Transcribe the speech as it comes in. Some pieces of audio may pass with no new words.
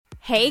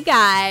Hey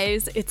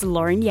guys, it's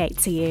Lauren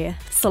Yates here,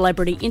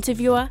 celebrity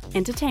interviewer,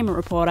 entertainment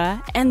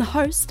reporter, and the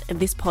host of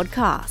this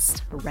podcast,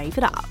 Rave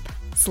It Up.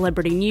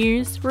 Celebrity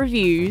news,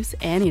 reviews,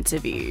 and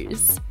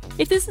interviews.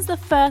 If this is the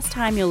first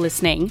time you're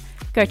listening,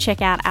 go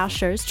check out our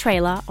show's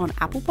trailer on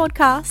Apple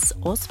Podcasts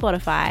or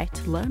Spotify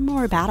to learn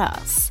more about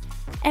us.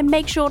 And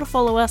make sure to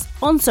follow us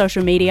on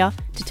social media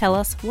to tell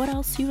us what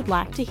else you would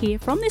like to hear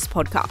from this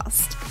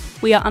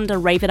podcast. We are under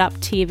Rave It Up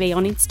TV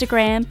on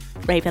Instagram,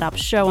 Rave It Up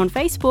Show on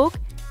Facebook,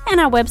 and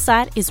our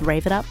website is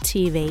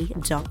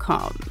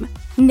raveituptv.com.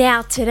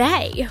 Now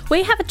today,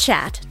 we have a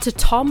chat to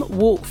Tom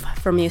Wolfe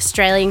from the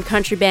Australian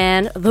country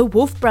band The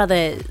Wolfe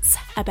Brothers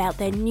about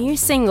their new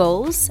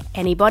singles,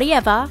 Anybody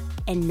Ever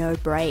and No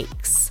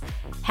Breaks,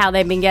 how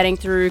they've been getting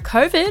through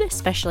COVID,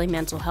 especially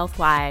mental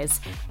health-wise,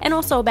 and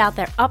also about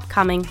their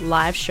upcoming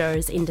live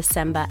shows in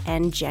December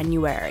and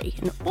January,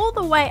 and all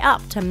the way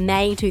up to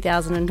May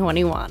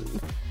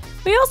 2021.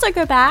 We also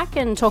go back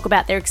and talk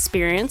about their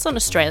experience on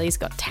Australia's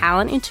Got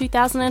Talent in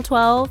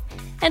 2012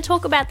 and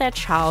talk about their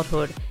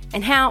childhood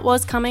and how it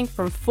was coming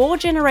from 4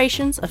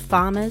 generations of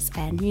farmers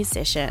and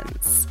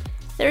musicians.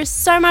 There is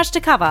so much to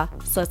cover,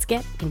 so let's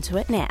get into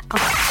it now. 3,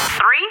 2,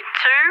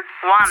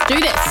 1. Let's do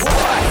this.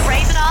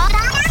 Raise it up.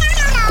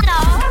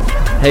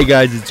 Hey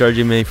guys, it's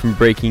RJ May from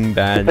Breaking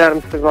Bad.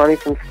 Adam Savani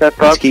from Step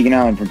It's Up. Keegan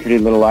Allen from Pretty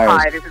Little Liars.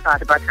 Hi, this is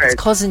Arthur Buttrose.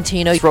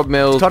 Cosentino. Rob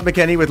Mills. Todd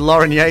McKenney with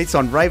Lauren Yates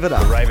on Rave It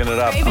Up. Raving it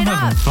up. Rave it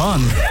up.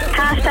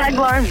 Hashtag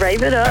Lauren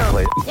Rave It Up.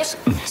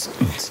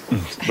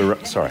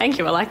 Sorry. Thank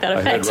you, I like that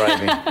I heard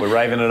effect. raving. We're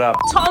raving it up.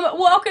 Tom,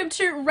 welcome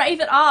to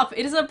Rave It Up.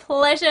 It is a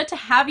pleasure to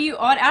have you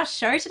on our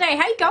show today.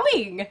 How are you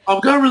going?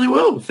 I'm going really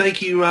well.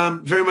 Thank you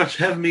very much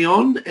for having me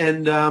on.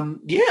 And I'm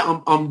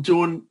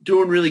doing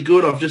really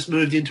good. I've just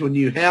moved into a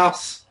new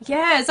house.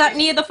 Yeah, is that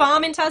near the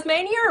farm in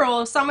Tasmania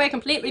or somewhere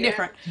completely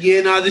different? Yeah,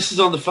 no, this is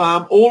on the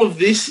farm. All of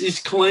this is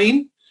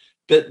clean,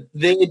 but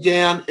there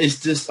down is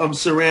just I'm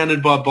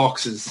surrounded by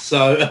boxes.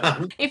 So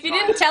If you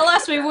didn't tell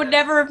us, we would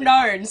never have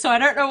known. So I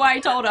don't know why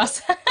you told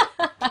us.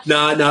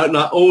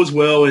 no, all's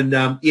well. And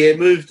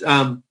moved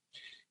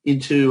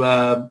into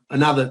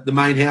the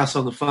main house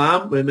on the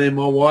farm where me and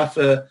my wife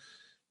are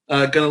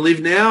going to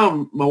live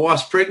now. My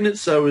wife's pregnant,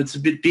 so it's a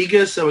bit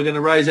bigger. So we're going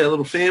to raise our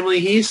little family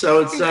here.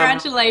 So it's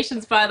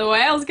Congratulations, by the way.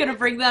 I was going to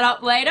bring that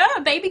up later.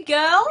 A baby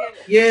girl.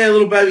 a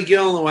little baby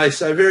girl on the way.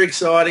 So very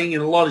exciting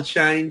and a lot of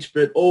change,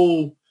 but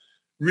all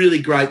really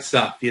great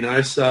stuff, you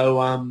know.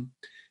 So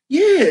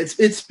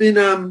it's been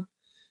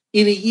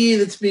in a year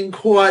that's been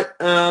quite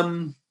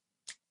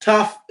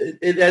tough.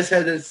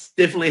 It's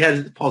definitely had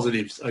its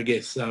positives, I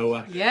guess.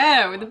 So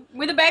Yeah,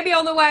 with a baby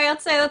on the way,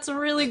 I'd say that's a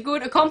really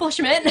good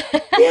accomplishment.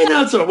 yeah,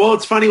 no, it's all right. Well,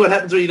 it's funny what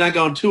happens when you don't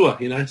go on tour,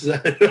 you know. So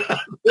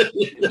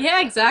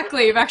Yeah,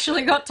 exactly. You've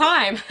actually got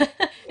time.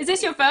 Is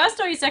this your first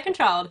or your second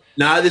child?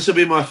 no, this will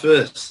be my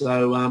first.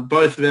 So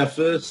both of our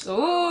first.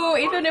 Ooh,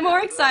 even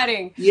more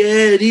exciting. Yeah,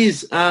 it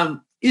is.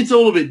 It's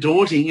all a bit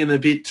daunting and a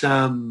bit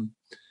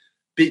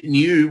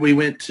new. We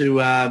went to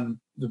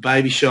the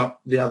baby shop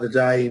the other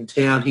day in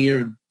town here,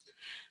 and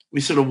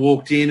we sort of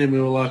walked in and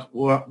we were like,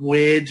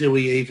 where do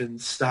we even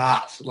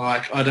start?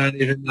 Like, I don't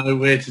even know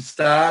where to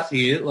start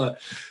here. Like,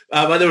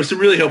 but there were some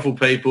really helpful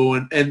people,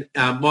 and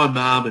my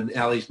mum and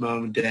Ali's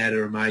mum and dad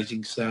are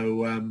amazing.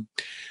 So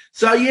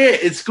yeah,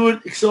 it's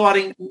good,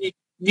 exciting,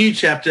 new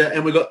chapter,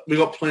 and we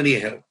got plenty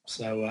of help.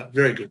 So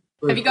very good.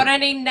 Have you got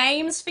any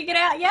names figured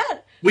out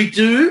yet? We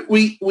do.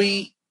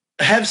 We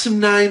have some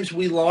names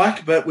we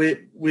like, but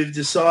we've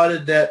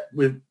decided that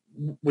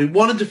we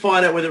wanted to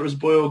find out whether it was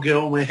boy or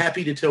girl, and we're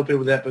happy to tell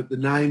people that, but the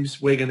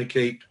names we're going to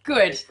keep.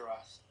 Good.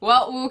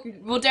 Well,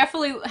 we'll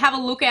definitely have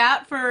a look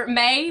out for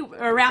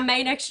around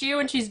May next year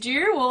when she's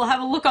due. We'll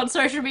have a look on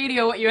social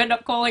media what you end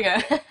up calling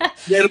her.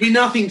 Yeah, it'll be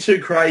nothing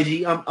too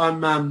crazy.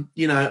 I'm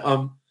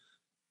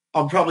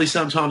probably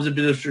sometimes a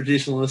bit of a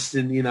traditionalist,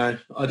 and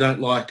I don't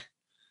like,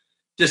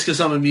 just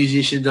because I'm a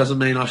musician doesn't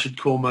mean I should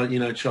call my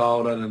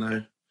child, I don't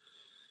know,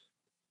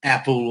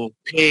 apple or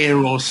pear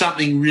or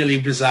something really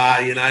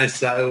bizarre,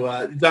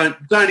 so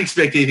don't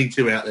expect anything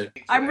too out there.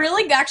 I'm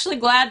really actually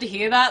glad to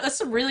hear that. There's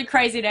some really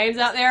crazy names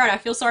out there, and I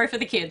feel sorry for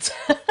the kids.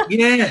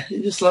 Yeah,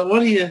 you're just like,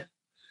 what are you,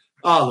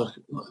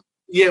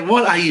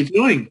 what are you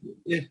doing?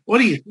 Yeah, what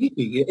are you thinking?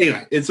 Yeah,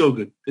 anyway, it's all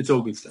good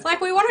stuff. It's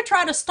like we want to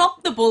try to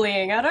stop the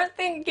bullying. I don't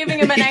think giving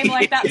him a name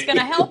like that's going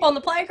to help on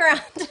the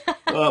playground.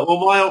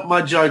 Well,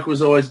 my joke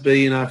was always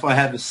be, if I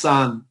have a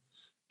son,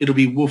 it'll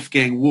be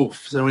Wolfgang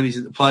Wolf. So when he's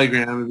at the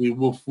playground, it'll be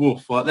Wolf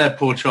Wolf. Like, that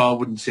poor child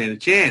wouldn't stand a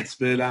chance.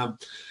 But luckily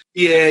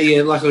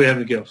we're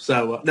having a girl.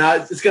 So no,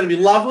 it's going to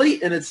be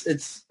lovely, and it's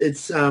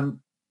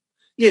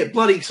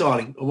bloody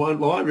exciting. I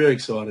won't lie, really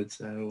excited.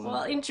 So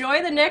well,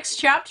 enjoy the next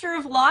chapter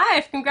of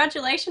life.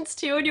 Congratulations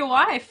to you and your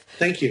wife.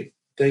 Thank you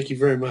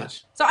very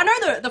much. So I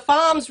know the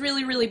farm's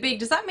really, really big.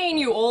 Does that mean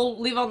you all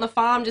live on the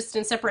farm just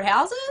in separate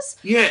houses?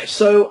 Yeah.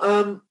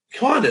 So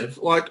kind of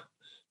like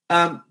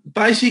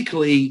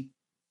basically,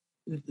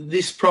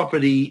 this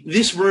property,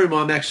 this room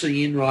I'm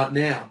actually in right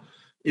now,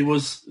 it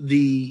was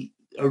the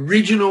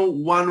original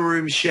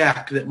one-room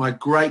shack that my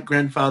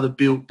great-grandfather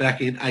built back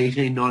in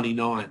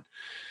 1899.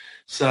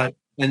 So,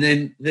 and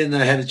then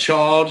they had a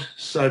child.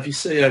 So if you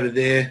see over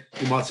there,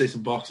 you might see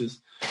some boxes.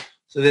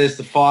 So there's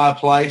the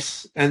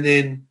fireplace, and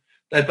then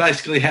they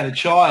basically had a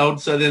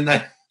child. So then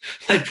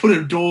they put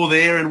a door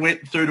there and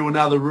went through to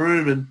another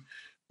room, and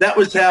that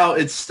was how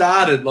it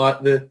started. Like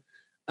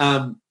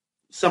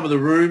some of the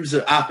rooms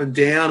are up and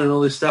down and all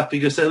this stuff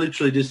because they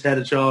literally just had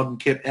a child and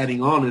kept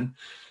adding on. And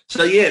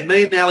so, yeah,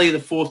 me and Ali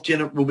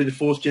will be the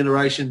fourth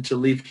generation to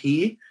live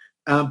here.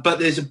 But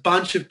there's a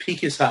bunch of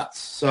pickers huts.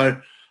 So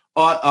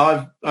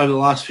I've, over the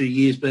last few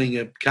years, being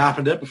a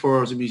carpenter before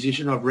I was a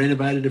musician, I've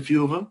renovated a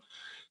few of them.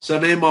 So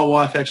me and my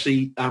wife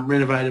actually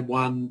renovated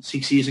one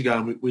 6 years ago,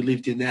 and we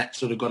lived in that,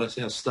 sort of got us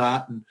our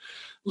start. And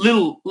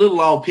little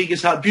old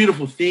pickers hut,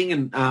 beautiful thing.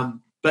 And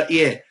but,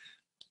 yeah,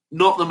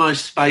 not the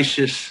most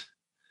spacious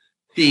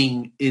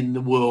thing in the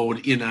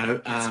world, you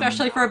know.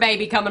 Especially for a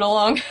baby coming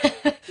along.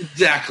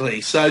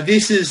 Exactly. So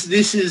this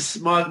is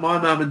my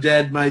mum and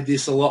dad made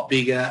this a lot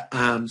bigger.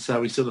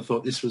 So we sort of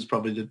thought this was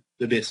probably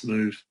the best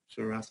move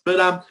for us.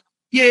 But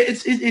yeah,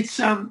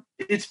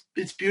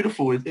 it's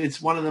beautiful.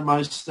 It's one of the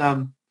most.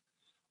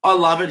 I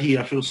love it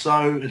here. I feel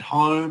so at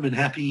home and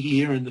happy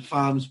here, and the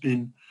farm's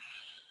been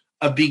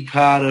a big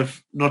part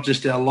of not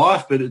just our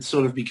life, but it's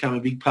sort of become a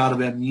big part of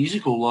our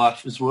musical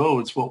life as well.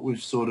 It's what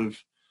we've sort of,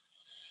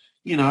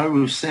 you know,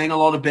 we've sang a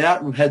lot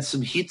about. We've had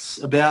some hits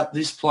about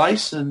this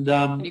place, and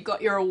you've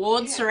got your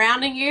awards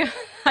surrounding you.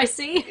 I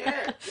see.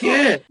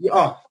 Yeah.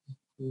 Oh.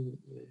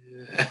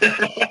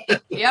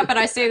 Yep, and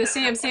I see the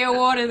CMC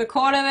award in the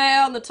corner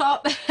there on the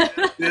top.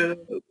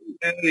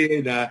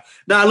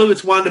 No, look,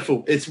 it's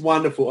wonderful. It's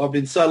wonderful. I've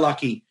been so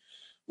lucky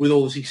with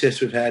all the success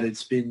we've had.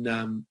 It's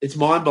been it's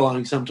mind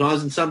blowing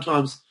sometimes, and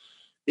sometimes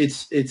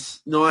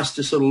it's nice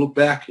to sort of look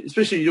back,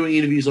 especially when you're doing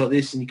interviews like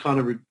this, and you kind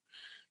of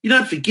you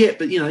don't forget,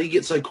 but, you know, you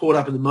get so caught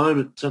up in the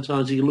moment.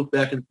 Sometimes you look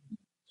back and,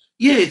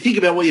 yeah, think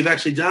about what you've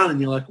actually done, and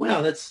you're like,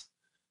 wow, that's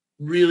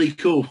really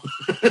cool.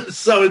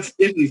 So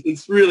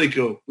it's really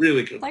cool,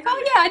 really cool. Like,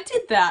 oh, yeah, I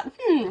did that.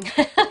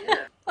 Yeah.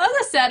 Well, as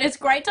I said, it's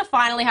great to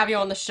finally have you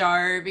on the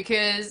show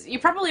because you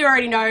probably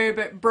already know,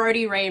 but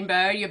Brodie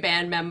Rainbow, your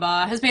band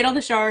member, has been on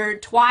the show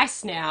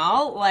twice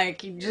now.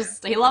 Like,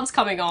 he loves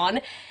coming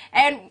on.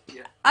 And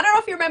I don't know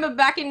if you remember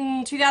back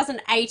in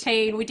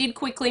 2018, we did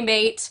quickly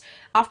meet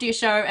after your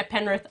show at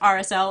Penrith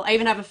RSL. I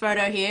even have a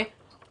photo here.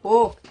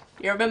 Oh,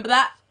 you remember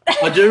that?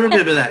 I do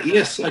remember that.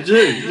 Yes, I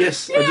do.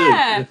 Yes, I do.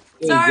 Yeah.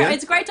 So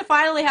it's great to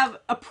finally have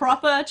a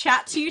proper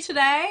chat to you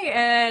today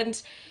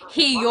and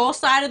hear your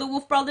side of the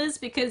Wolf Brothers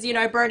because, you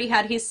know, Brodie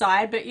had his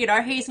side, but, you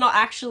know, he's not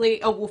actually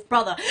a Wolf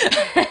brother.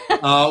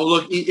 Oh,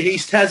 look,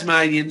 he's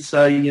Tasmanian,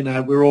 so, you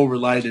know, we're all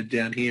related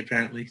down here,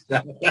 apparently.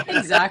 So.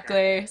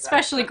 Exactly,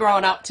 especially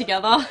growing up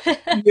together.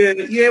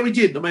 Yeah, we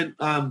did. I mean,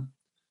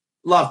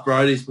 love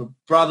Brodie. He's my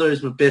brother,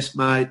 he's my best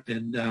mate,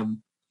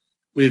 and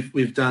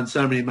we've done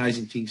so many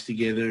amazing things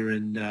together,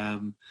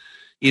 and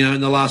you know,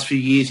 in the last few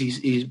years,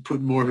 he's put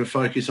more of a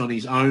focus on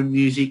his own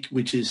music,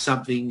 which is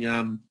something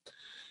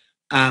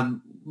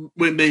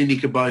me and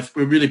Nick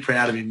we're really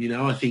proud of him. You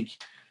know, I think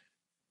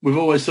we've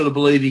always sort of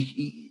believed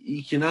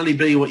you can only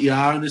be what you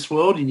are in this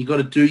world, and you've got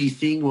to do your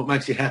thing, what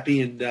makes you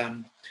happy. And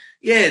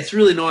yeah, it's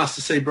really nice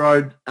to see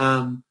Brode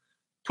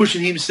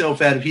pushing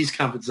himself out of his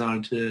comfort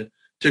zone to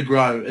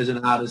grow as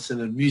an artist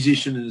and a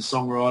musician and a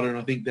songwriter, and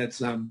I think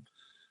that's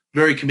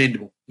very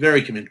commendable.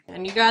 Very commendable.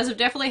 And you guys have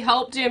definitely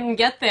helped him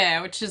get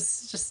there, which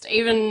is just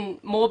even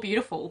more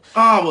beautiful.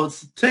 Oh, well,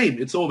 it's the team.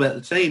 It's all about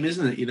the team,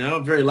 isn't it? You know,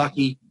 I'm very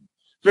lucky.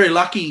 Very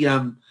lucky.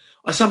 I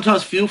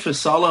sometimes feel for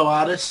solo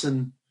artists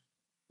and,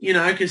 you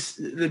know, because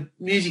the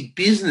music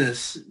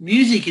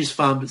is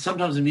fun, but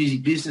sometimes the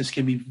music business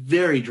can be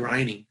very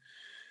draining.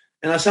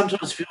 And I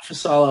sometimes feel for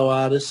solo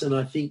artists, and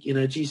I think, you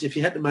know, geez, if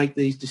you had to make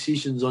these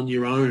decisions on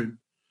your own,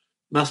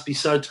 must be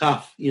so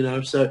tough, you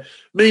know. So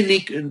me and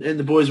Nick and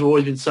the boys have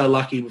always been so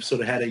lucky we've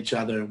sort of had each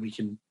other and we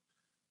can,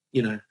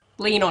 you know.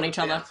 Lean on each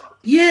other.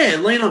 Yeah,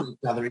 lean on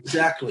each other,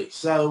 exactly.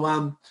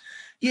 So,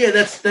 yeah,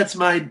 that's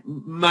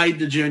made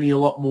the journey a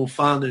lot more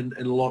fun and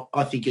a lot,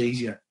 I think,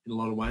 easier in a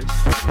lot of ways.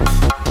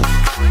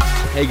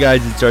 Hey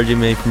guys, it's RJ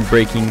May from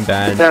Breaking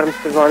Bad. Adam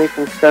Savani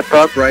from Step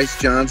Up. Bryce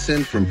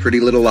Johnson from Pretty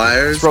Little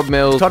Liars. It's Rob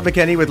Mills. Todd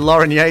McKenney with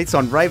Lauren Yates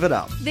on Rave It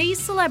Up. These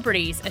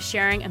celebrities are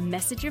sharing a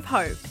message of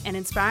hope and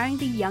inspiring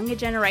the younger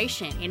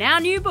generation in our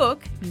new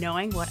book,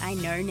 Knowing What I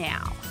Know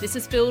Now. This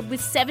is filled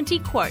with 70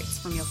 quotes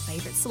from your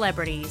favourite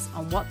celebrities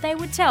on what they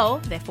would tell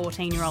their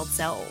 14-year-old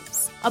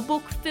selves. A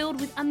book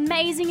filled with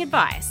amazing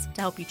advice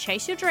to help you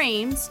chase your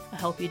dreams or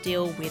help you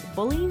deal with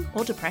bullying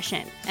or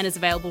depression, and is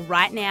available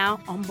right now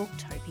on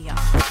Booktopia.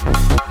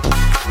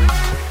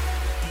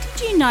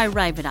 Did you know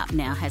Rave It Up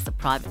now has a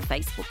private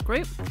Facebook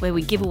group where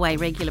we give away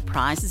regular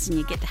prizes and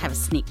you get to have a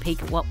sneak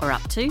peek at what we're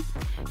up to?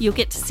 You'll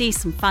get to see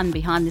some fun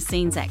behind the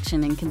scenes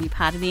action and can be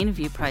part of the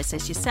interview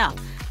process yourself,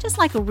 just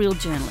like a real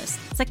journalist.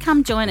 So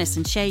come join us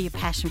and share your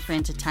passion for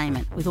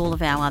entertainment with all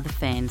of our other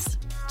fans.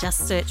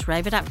 Just search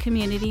Rave It Up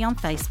Community on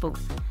Facebook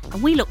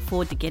and we look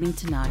forward to getting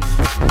to know you.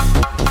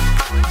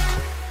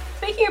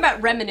 speaking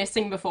about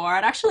reminiscing before,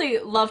 I'd actually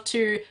love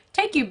to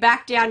take you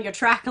back down your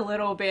track a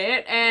little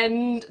bit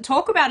and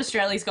talk about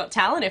Australia's Got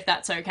Talent, if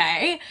that's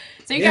okay.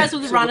 So you guys were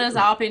the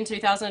runners-up in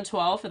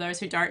 2012, for those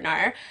who don't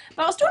know.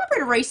 But I was doing a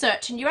bit of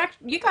research, and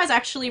you guys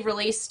actually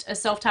released a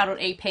self-titled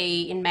EP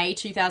in May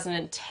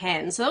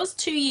 2010. So that was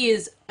 2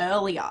 years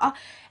earlier.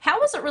 How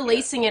was it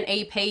releasing an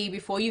EP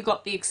before you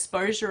got the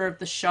exposure of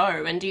the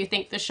show? And do you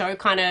think the show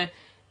kind of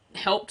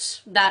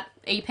helped that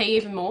EP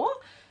even more?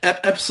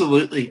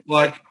 Absolutely.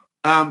 Like,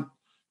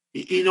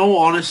 in all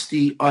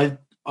honesty, I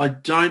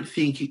don't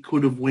think it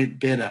could have went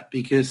better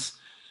because,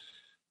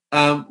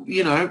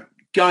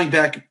 going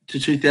back to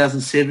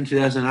 2007,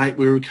 2008,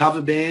 we were a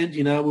cover band.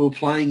 We were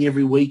playing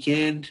every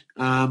weekend,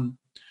 all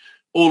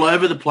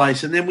over the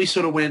place. And then we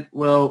sort of went,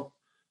 well,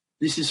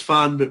 this is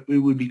fun, but it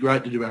would be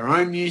great to do our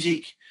own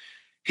music.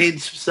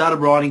 Hence, started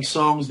writing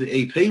songs. The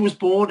EP was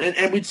born,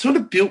 and we'd sort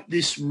of built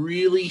this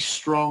really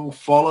strong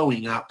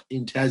following up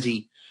in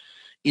Tassie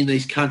in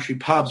these country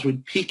pubs.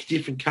 We'd pick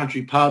different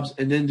country pubs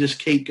and then just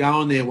keep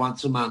going there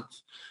once a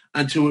month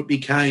until it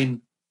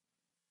became,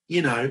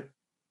 a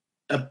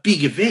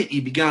big event.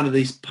 You'd be going to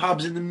these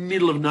pubs in the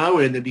middle of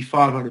nowhere and there'd be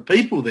 500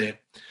 people there.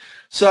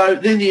 So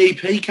then the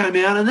EP came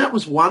out, and that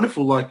was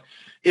wonderful. Like,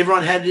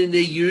 everyone had it in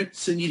their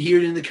utes, and you'd hear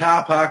it in the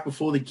car park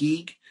before the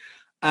gig.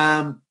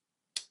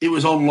 It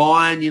was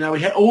online,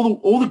 we had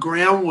all the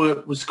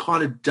groundwork was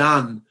kind of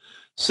done.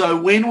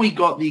 So when we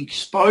got the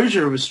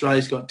exposure of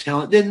Australia's Got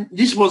Talent, then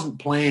this wasn't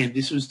planned.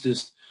 This was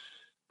just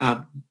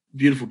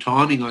beautiful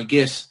timing, I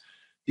guess.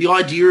 The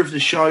idea of the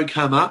show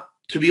came up.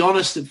 To be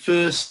honest, at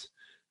first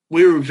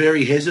we were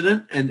very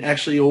hesitant, and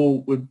actually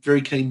all were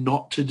very keen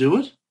not to do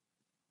it,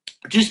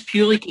 just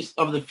purely because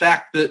of the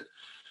fact that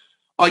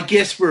I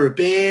guess we're a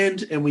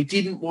band and we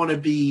didn't want to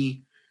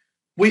be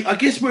 – I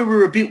guess we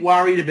were a bit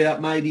worried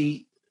about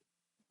maybe –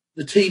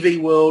 the TV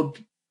world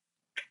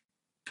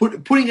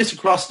putting us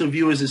across to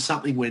viewers as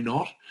something we're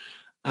not.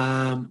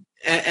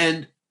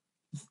 And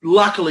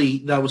luckily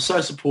they were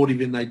so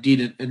supportive and they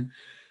didn't.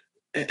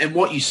 And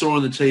what you saw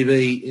on the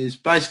TV is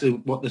basically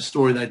what the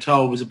story they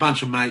told was a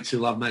bunch of mates who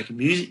love making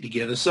music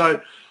together.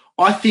 So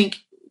I think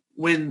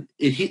when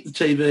it hit the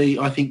TV,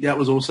 I think that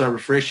was also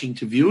refreshing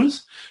to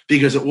viewers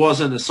because it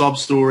wasn't a sob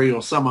story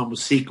or someone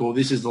was sick or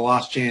this is the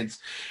last chance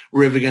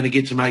we're ever going to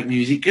get to make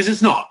music, because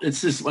it's not. It's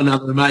just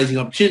another amazing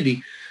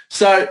opportunity.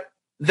 So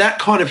that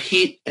kind of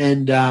hit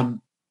and, and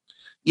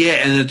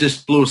it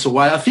just blew us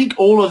away. I think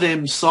all of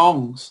them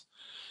songs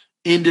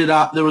ended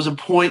up, there was a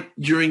point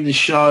during the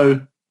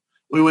show,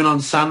 we went on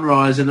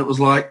Sunrise and it was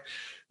like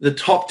the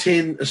top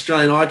 10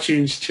 Australian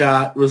iTunes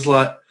chart was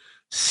like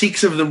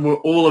 6 of them were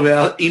all of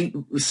our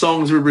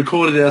songs we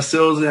recorded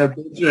ourselves in our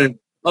bedroom.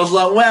 I was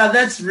like, wow,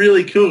 that's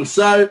really cool.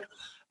 So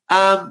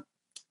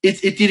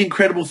it did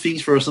incredible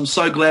things for us. I'm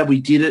so glad we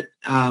did it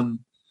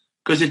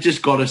because it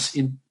just got us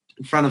in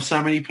front of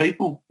so many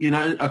people,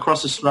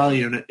 across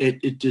Australia. And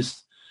it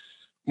just,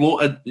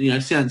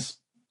 sounds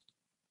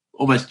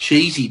almost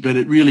cheesy, but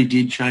it really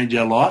did change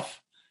our life,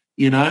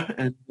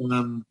 and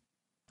it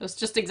was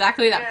just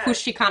exactly that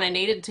push you kind of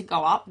needed to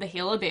go up the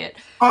hill a bit.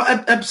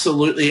 Oh,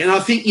 absolutely. And I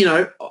think,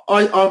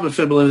 I'm a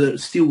firm believer that it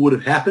still would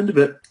have happened,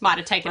 but might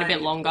have taken a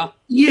bit longer.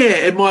 Yeah,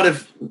 it might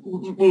have.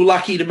 We were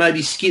lucky to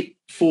maybe skip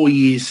 4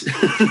 years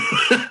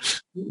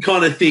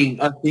kind of thing,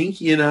 I think,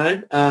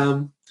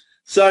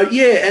 So,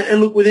 and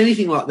look, with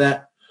anything like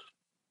that,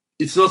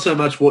 it's not so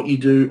much what you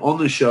do on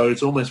the show,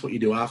 it's almost what you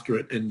do after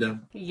it. And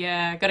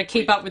got to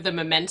keep up with the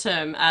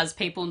momentum as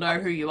people know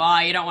who you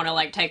are. You don't want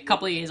to, take a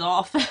couple of years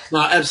off.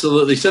 No,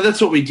 absolutely. So that's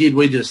what we did.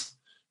 We just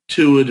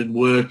toured and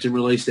worked and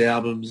released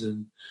albums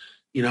and,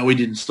 we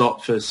didn't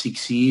stop for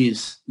 6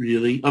 years,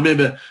 really. I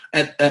remember,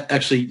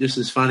 actually, this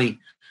is funny,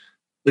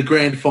 the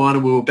grand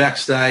final, we were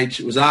backstage.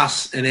 It was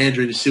us and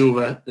Andrew De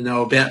Silva, and they were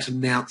about to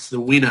announce the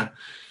winner.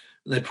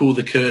 And they pull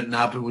the curtain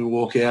up and we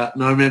walk out.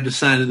 And I remember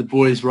saying to the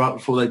boys right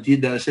before they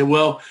did that, I said,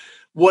 well,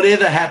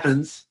 whatever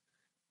happens,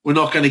 we're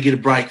not going to get a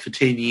break for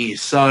 10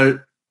 years. So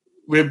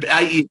we're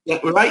 8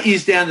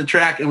 years down the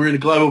track and we're in a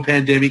global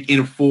pandemic in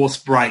a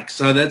forced break.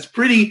 So that's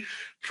pretty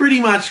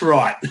much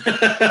right.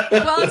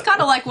 Well, it's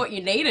kind of like what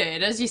you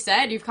needed. As you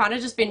said, you've kind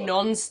of just been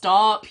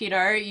non-stop,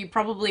 you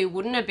probably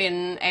wouldn't have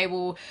been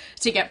able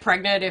to get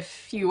pregnant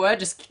if you were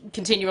just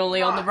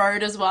continually on the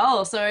road as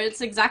well. So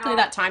it's exactly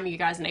that time you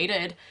guys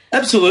needed.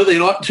 Absolutely.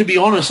 And to be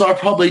honest, I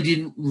probably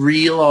didn't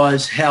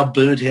realise how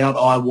burnt out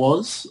I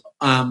was.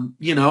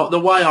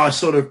 The way I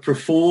sort of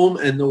perform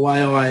and the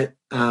way I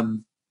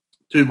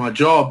do my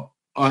job,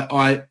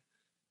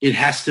 it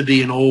has to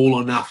be an all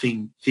or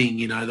nothing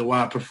thing, the way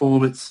I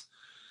perform, it's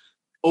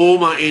all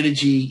my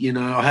energy,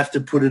 I have to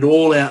put it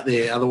all out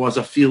there. Otherwise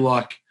I feel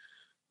like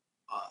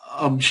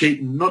I'm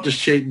cheating, not just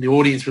cheating the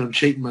audience, but I'm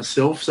cheating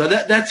myself. So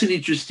that's an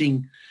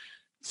interesting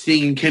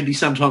thing and can be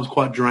sometimes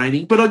quite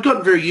draining. But I'd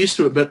gotten very used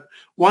to it. But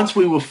once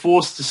we were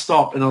forced to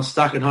stop and I was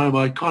stuck at home,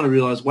 I kind of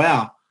realised,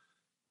 wow,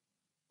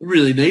 I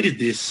really needed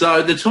this.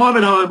 So the time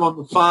at home on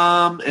the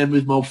farm and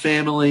with my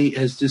family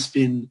has just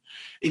been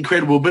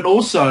incredible. But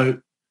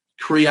also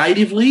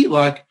creatively,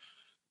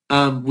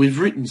 we've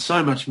written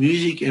so much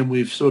music and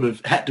we've sort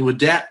of had to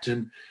adapt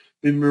and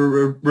been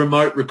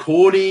remote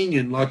recording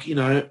and like, you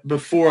know,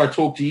 before I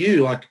talk to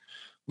you, like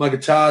my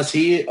guitar's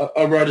here.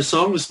 I wrote a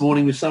song this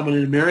morning with someone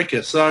in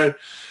America. So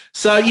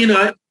you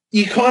know,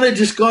 you kind of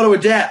just got to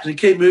adapt and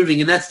keep moving,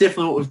 and that's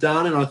definitely what we've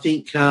done. And I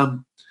think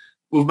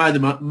we've made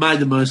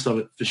the most of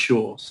it for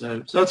sure.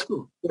 So it's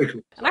cool, very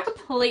cool. And I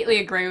completely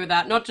agree with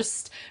that, not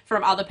just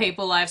from other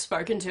people I've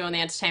spoken to in the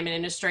entertainment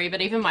industry,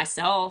 but even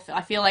myself.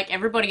 I feel like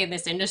everybody in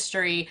this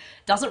industry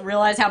doesn't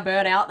realize how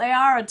burnt out they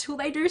are until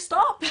they do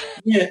stop.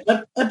 Yeah,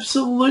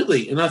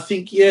 absolutely. And I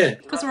think, yeah.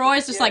 Because we're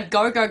always just like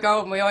go,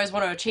 and we always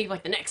want to achieve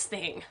like the next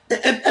thing.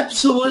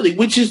 Absolutely,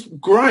 which is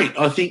great,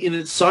 I think, and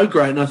it's so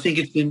great, and I think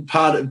it's been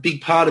a big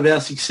part of our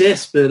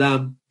success. But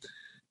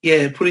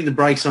yeah, putting the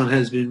brakes on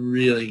has been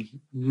really,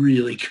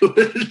 really good.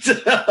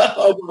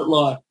 I won't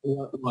lie.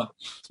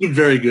 It's been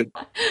very good.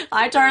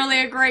 I totally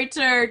agree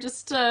too.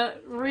 Just to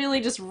really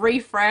just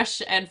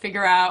refresh and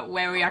figure out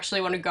where we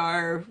actually want to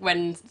go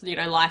when, you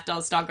know, life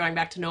does start going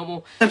back to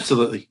normal.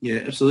 Absolutely,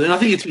 yeah, absolutely. And I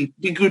think it's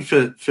been good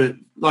for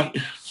like,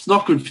 it's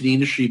not good for the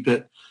industry,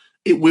 but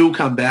it will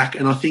come back,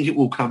 and I think it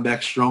will come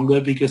back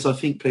stronger because I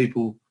think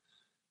people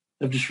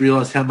have just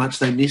realised how much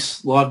they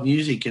miss live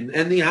music and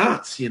the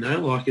arts, you know,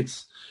 like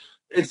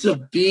it's a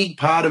big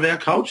part of our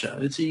culture.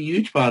 It's a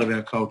huge part of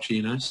our culture,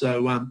 you know.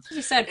 So, as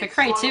you said, for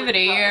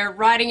creativity, you're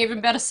writing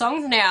even better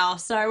songs now.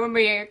 So when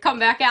we come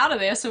back out of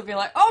this, we'll be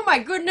like, oh my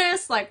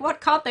goodness, like what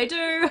can't they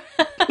do?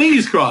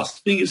 Fingers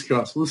crossed.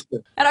 We'll see.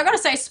 And I've got to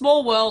say,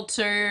 small world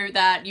too,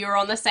 that you're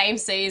on the same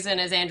season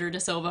as Andrew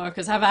De Silva,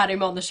 because I've had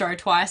him on the show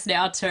twice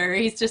now too.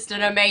 He's just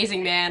an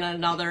amazing man and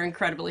another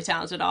incredibly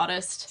talented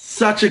artist.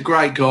 Such a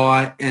great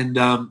guy, and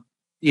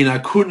you know,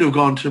 couldn't have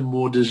gone to a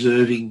more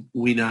deserving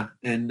winner.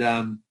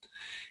 And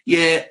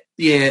yeah,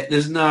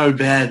 there's no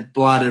bad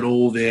blood at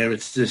all there.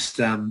 It's just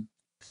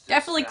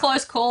definitely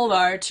close call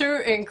though. Two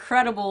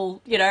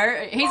incredible, you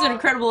know, he's an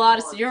incredible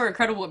artist and you're an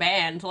incredible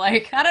band.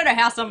 Like, I don't know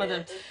how some of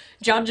the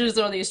judges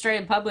or the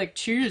Australian public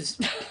choose.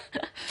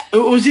 It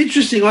was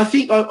interesting. I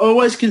think I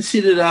always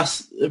considered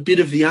us a bit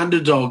of the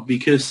underdog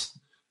because,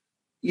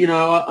 you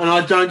know, and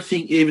I don't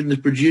think even the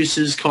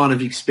producers kind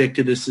of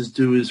expected us to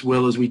do as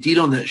well as we did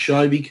on that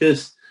show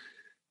because,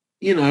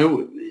 you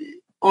know,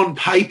 on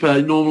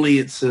paper, normally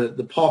it's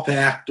the pop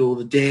act or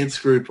the dance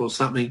group or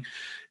something,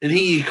 and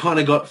here you kind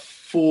of got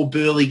four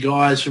burly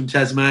guys from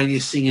Tasmania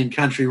singing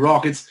country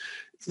rock. It's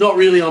not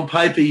really on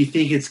paper you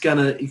think it's going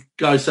to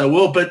go so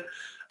well, but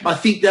I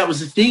think that was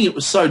the thing. It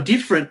was so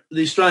different.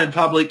 The Australian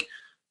public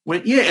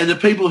went, yeah, and the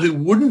people who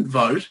wouldn't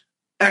vote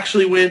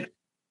actually went,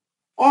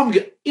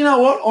 you know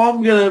what,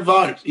 I'm going to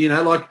vote. You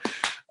know, like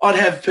I'd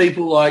have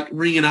people like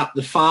ringing up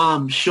the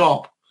farm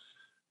shop,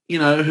 you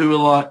know, who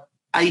are like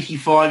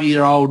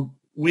 85-year-old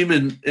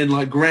women and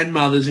like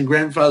grandmothers and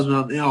grandfathers,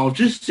 you know, I'll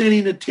just send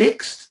in a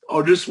text.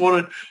 I just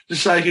wanted to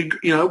say,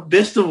 you know,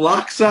 best of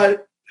luck. So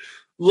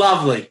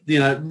lovely, you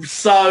know,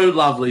 so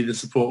lovely the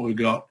support we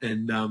got.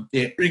 And,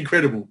 yeah,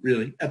 incredible,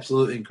 really,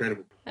 absolutely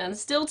incredible. And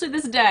still to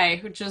this day,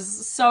 which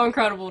is so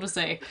incredible to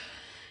see.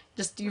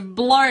 Just, you've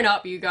blown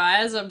up, you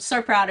guys. I'm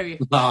so proud of you.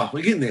 Oh,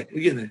 we're getting there.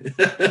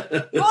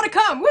 More to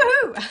come,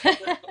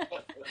 woohoo!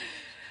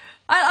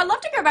 I'd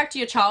love to go back to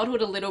your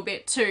childhood a little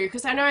bit too,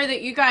 because I know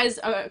that you guys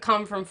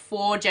come from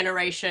 4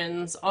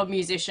 generations of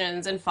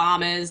musicians and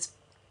farmers.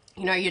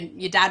 You know,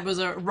 your dad was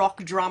a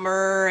rock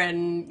drummer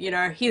and, you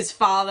know, his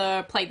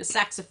father played the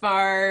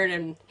saxophone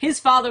and his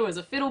father was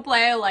a fiddle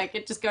player. Like,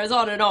 it just goes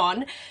on and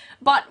on.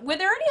 But were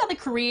there any other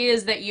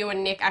careers that you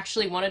and Nick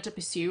actually wanted to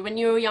pursue when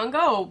you were younger,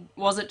 or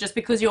was it just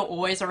because you're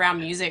always around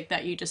music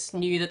that you just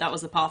knew that that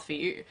was the path for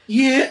you?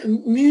 Yeah,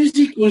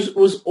 music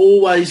was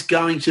always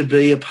going to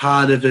be a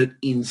part of it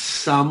in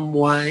some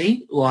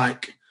way.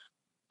 Like,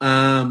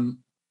 I'm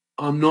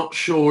not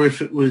sure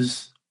if it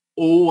was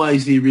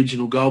always the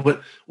original goal,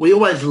 but we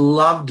always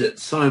loved it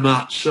so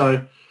much.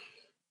 So,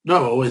 no,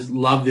 I always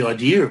loved the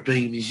idea of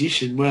being a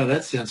musician. Wow,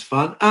 that sounds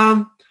fun.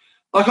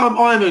 Like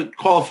I'm a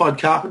qualified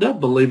carpenter,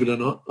 believe it or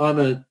not. I'm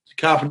a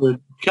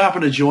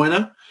carpenter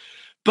joiner.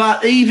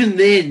 But even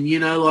then, you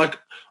know, like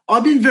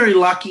I've been very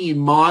lucky in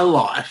my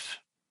life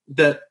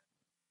that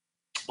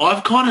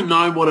I've kind of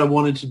known what I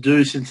wanted to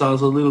do since I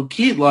was a little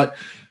kid. Like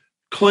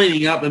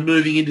cleaning up and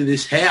moving into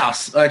this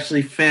house, I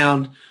actually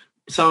found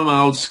some of my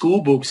old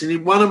school books. And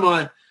in one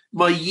of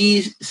my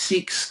year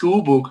 6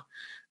 school book,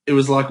 it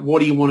was like, what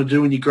do you want to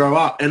do when you grow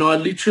up? And I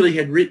literally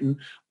had written,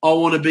 I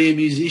want to be a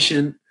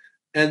musician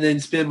and then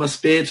spend my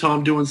spare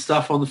time doing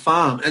stuff on the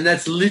farm. And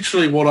that's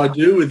literally what I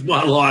do with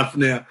my life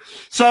now.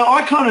 So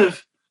I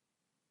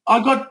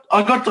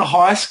got to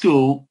high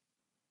school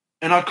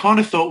and I kind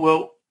of thought,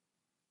 well,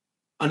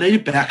 I need a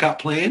backup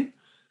plan.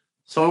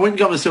 So I went and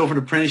got myself an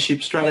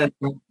apprenticeship straight out.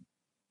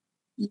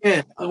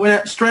 Yeah, I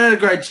went out straight out of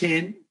grade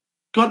 10,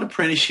 got an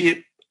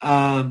apprenticeship,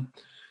 and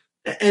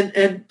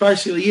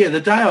basically, yeah, the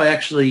day I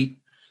actually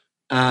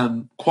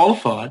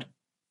qualified,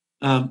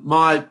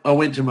 I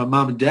went to my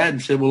mum and dad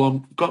and said, well,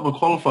 I've got my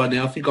qualified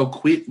now. I think I'll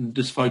quit and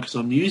just focus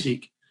on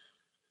music.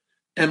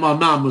 And my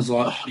mum was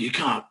like, oh, you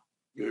can't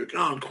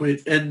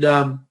quit. And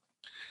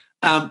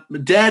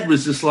Dad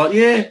was just like,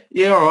 yeah,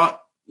 all right.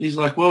 He's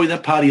like, well,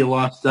 that part of your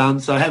life's done,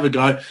 so have a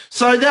go.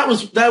 So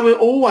they were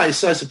always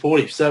so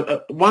supportive,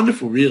 so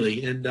wonderful,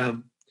 really.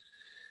 And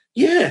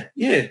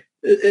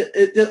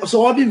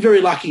so I've been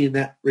very lucky in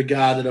that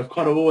regard that I've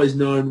kind of always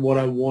known what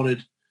I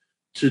wanted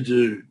to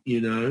do,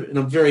 and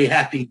I'm very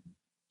happy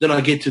that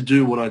I get to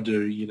do what I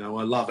do.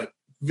 I love it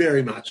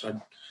very much.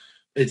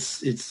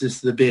 It's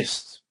just the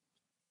best.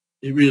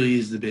 It really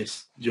is the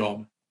best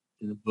job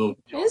in the world.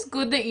 It's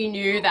good that you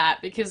knew that,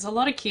 because a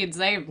lot of kids,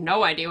 they have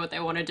no idea what they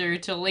want to do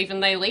till even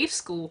they leave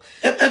school.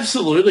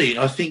 Absolutely.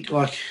 I think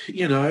I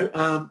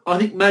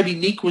think maybe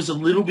Nick was a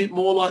little bit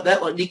more like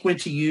that. Like Nick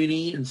went to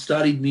uni and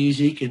studied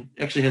music and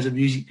actually has a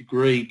music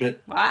degree.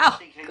 But wow,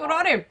 good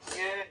on him.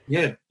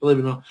 Yeah, believe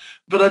it or not.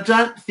 But I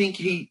don't think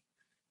he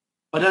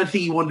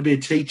wanted to be a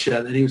teacher,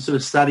 and he was sort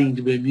of studying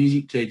to be a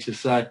music teacher.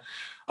 So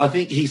I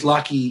think he's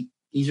lucky.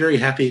 He's very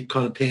happy it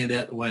kind of panned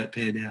out the way it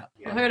panned out.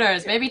 Well, who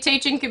knows? Maybe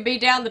teaching can be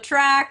down the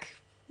track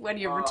when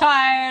you're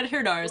retired.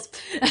 Who knows?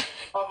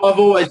 I've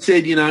always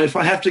said, if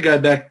I have to go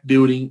back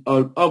building,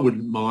 I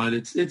wouldn't mind.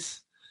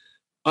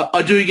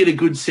 I do get a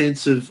good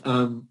sense of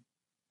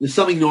there's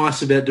something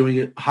nice about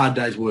doing a hard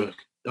day's work.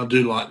 I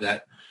do like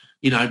that.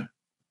 I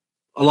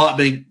like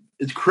being,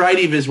 as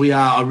creative as we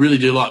are, I really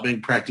do like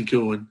being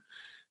practical, and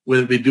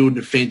whether it be building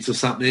a fence or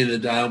something, at the end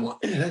of the day, I'm like,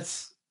 yeah,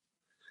 that's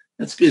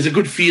there's a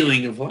good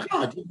feeling of like,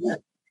 oh, I did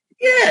that.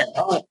 Yeah,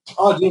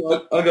 I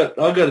do. I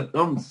got it.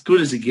 I'm as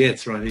good as it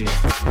gets right here.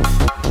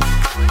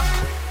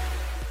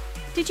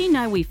 Did you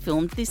know we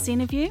filmed this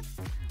interview?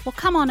 Well,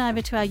 come on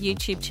over to our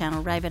YouTube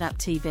channel, Rave It Up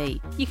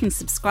TV. You can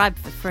subscribe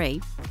for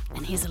free.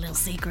 And here's a little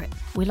secret.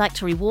 We like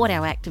to reward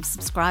our active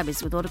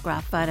subscribers with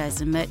autographed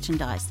photos and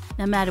merchandise,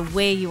 no matter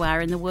where you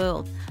are in the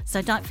world.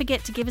 So don't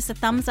forget to give us a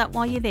thumbs up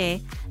while you're there,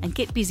 and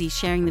get busy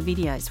sharing the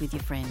videos with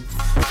your friends.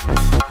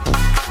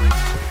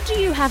 Do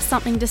you have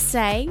something to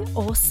say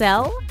or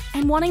sell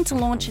and wanting to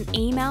launch an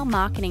email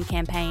marketing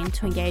campaign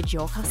to engage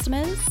your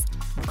customers?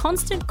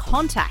 Constant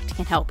Contact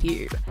can help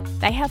you.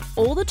 They have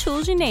all the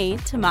tools you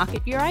need to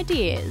market your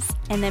ideas,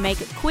 and they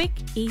make it quick,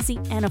 easy,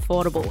 and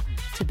affordable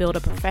to build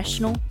a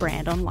professional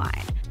brand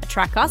online,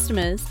 attract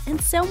customers, and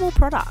sell more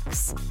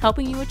products,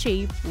 helping you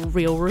achieve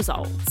real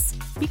results.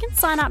 You can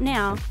sign up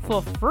now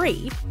for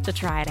free to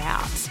try it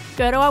out.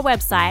 Go to our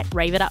website,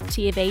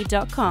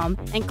 raveituptv.com,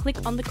 and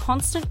click on the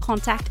Constant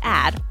Contact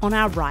ad on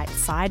our right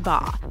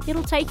sidebar.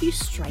 It'll take you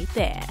straight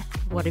there.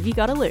 What have you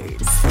got to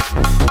lose?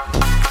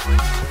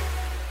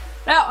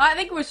 Now, I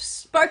think we've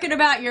spoken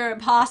about your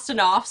past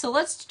enough, so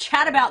let's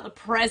chat about the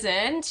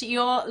present.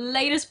 Your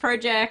latest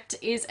project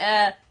is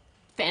a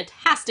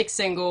fantastic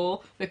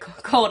single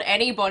called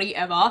Anybody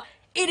Ever.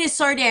 It is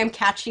so damn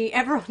catchy.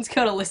 Everyone's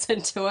got to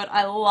listen to it.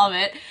 I love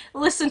it.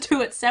 Listen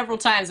to it several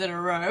times in a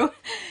row.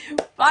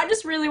 I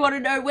just really want to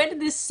know, when did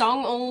this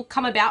song all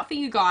come about for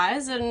you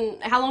guys,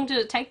 and how long did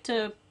it take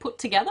to put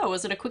together?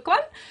 Was it a quick one?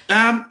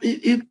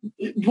 We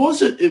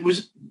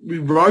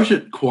wrote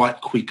it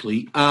quite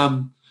quickly.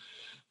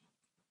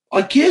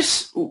 I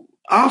guess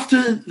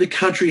after the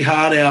Country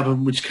Heart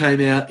album, which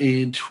came out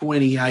in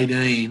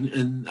 2018,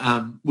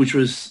 and which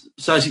was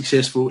so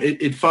successful,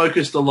 it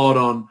focused a lot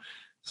on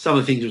some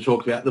of the things we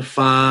talked about: the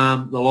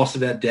farm, the loss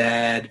of our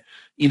dad,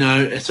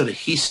 a sort of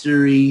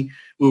history.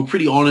 We were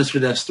pretty honest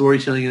with our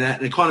storytelling and that,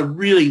 and it kind of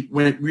really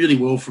went really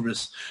well for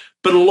us.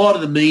 But a lot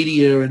of the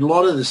media and a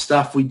lot of the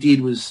stuff we did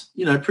was,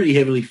 pretty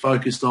heavily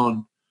focused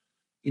on,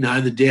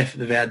 the death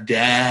of our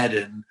dad,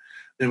 and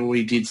then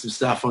we did some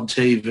stuff on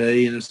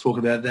TV and let's talk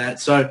about that.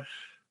 So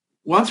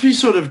once we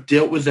sort of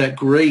dealt with that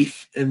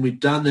grief and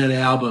we'd done that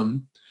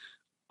album,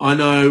 I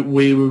know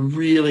we were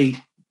really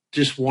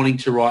just wanting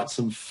to write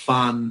some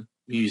fun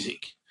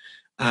music.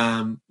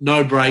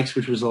 No Breaks,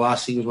 which was the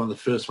last thing, was one of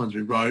the first ones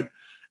we wrote,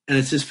 and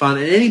it's just fun.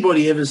 And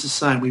Anybody Ever's the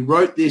same. We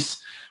wrote this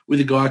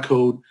with a guy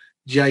called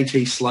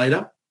JT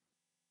Slater,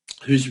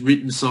 who's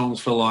written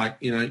songs for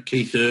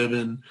Keith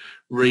Urban,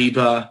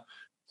 Reba,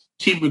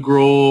 Tim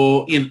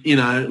McGraw,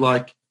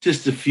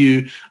 just a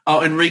few.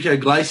 Oh, Enrique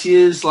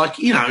Iglesias,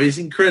 he's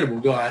an incredible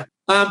guy.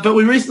 But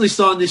we recently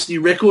signed this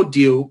new record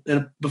deal,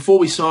 and before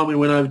we signed, we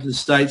went over to the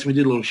States and we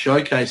did a little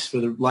showcase for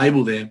the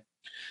label there.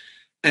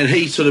 And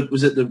he sort of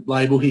was at the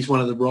label. He's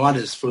one of the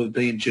writers for the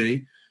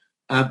BMG.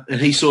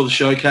 And he saw the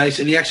showcase,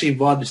 and he actually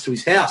invited us to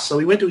his house. So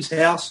we went to his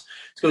house.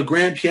 He's got a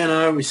grand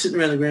piano. We're sitting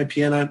around the grand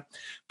piano.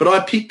 But I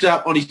picked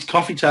up on his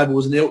coffee table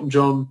was an Elton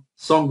John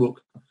songbook.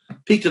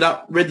 Picked it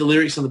up, read the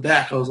lyrics on the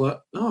back. I was like,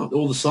 oh,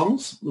 all the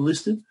songs were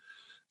listed.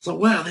 It's like,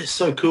 wow, they're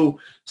so cool.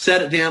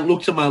 Sat it down,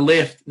 looked to my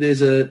left.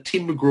 There's a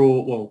Tim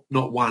McGraw, well,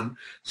 not one,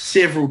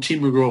 several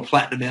Tim McGraw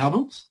platinum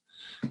albums.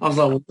 I was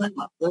like,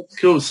 well, that's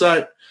cool.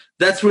 So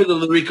that's where the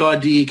lyric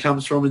idea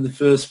comes from in the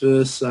first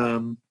verse.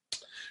 When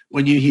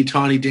you hear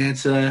Tiny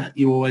Dancer,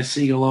 you always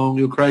sing along.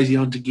 You're crazy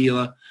on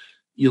tequila.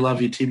 You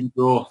love your Tim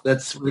McGraw.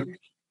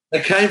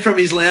 That came from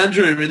his lounge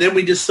room. And then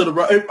we just sort of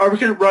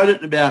wrote it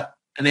in about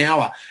an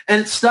hour.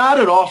 And it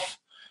started off,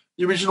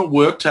 the original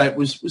work tape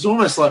was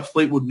almost like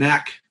Fleetwood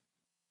Mac,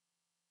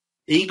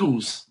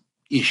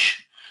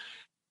 Eagles-ish.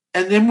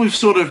 then we've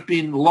sort of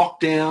been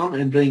locked down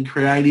and being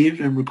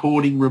creative and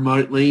recording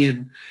remotely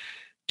and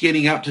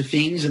getting up to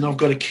things, and I've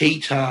got a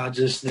keytar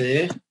just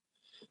there.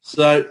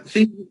 So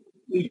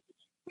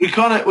we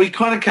kind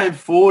of came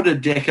forward a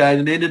decade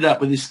and ended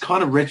up with this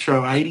kind of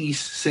retro 80s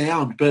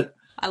sound, but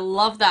I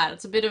love that.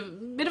 It's a bit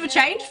of a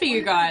change for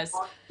you guys.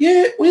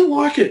 yeah, we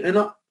like it, and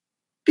a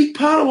big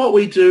part of what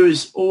we do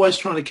is always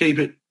trying to keep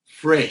it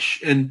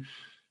fresh, and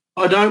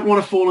I don't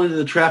want to fall into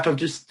the trap of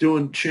just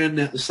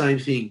churning out the same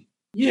thing.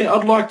 Yeah,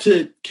 I'd like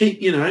to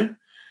keep,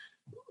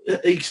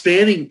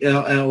 expanding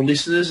our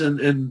listeners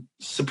and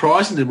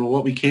surprising them with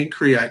what we can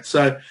create.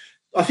 So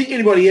I think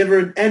anybody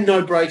ever, and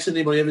No Breaks and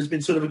anybody ever, has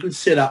been sort of a good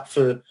setup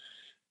for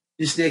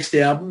this next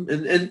album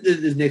and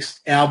the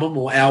next album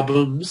or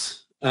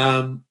albums.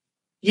 And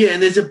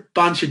there's a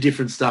bunch of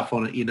different stuff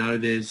on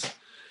it.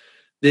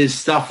 There's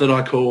stuff that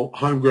I call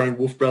homegrown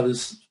Wolf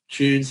Brothers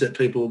tunes that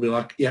people will be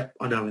like, yeah,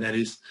 I know what that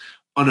is.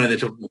 I know they're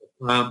talking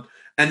about.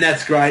 And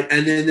that's great.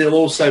 And then there'll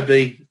also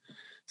be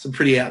some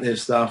pretty out there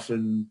stuff.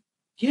 And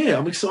yeah,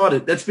 I'm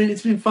excited. It's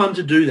been fun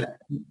to do that.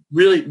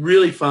 Really,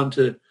 really fun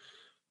to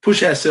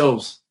push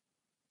ourselves.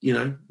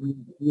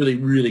 Really,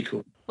 really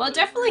cool. Well, I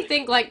definitely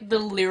think like the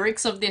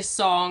lyrics of this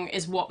song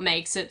is what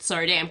makes it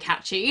so damn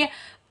catchy.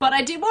 But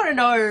I did want to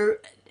know,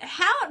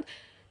 how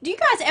do you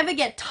guys ever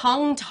get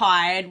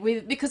tongue-tied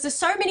because there's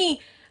so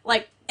many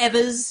like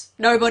evers,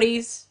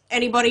 nobodies,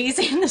 anybody's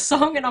in the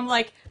song, and I'm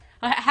like,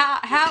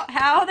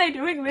 how are they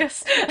doing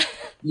this?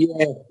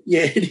 Yeah,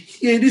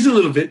 it is a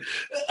little bit.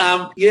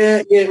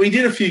 We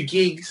did a few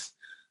gigs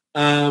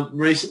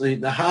recently.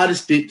 The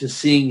hardest bit to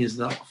sing is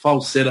the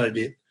falsetto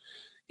bit.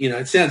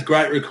 It sounds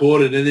great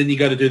recorded, and then you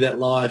got to do that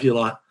live. You're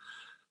like,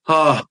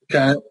 oh,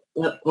 okay,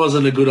 that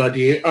wasn't a good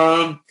idea.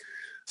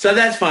 So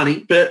that's funny,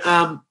 but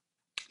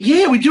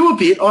we do a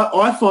bit.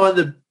 I find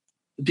the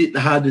bit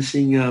hard to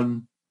sing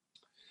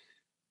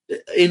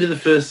into the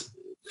first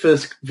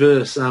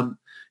verse. I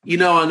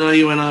know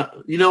you and I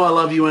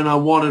love you and I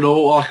want it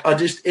all. Like, I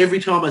just, every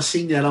time I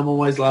sing that, I'm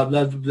always like,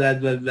 blah, blah,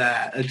 blah,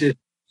 blah. It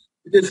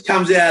just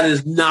comes out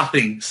as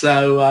nothing.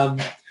 So,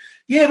 but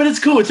it's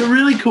cool. It's a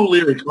really cool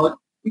lyric.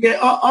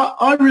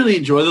 I really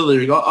enjoy the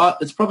lyric.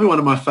 It's probably one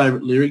of my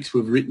favourite lyrics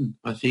we've written,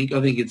 I think.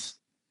 I think it's,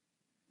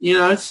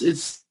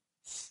 it's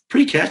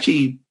pretty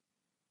catchy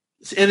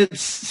and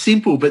it's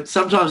simple, but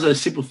sometimes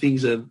those simple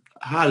things are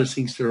hardest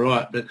things to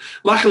write. But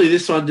luckily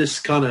this one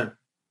just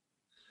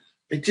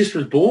it just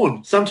was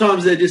born.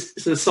 Sometimes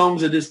the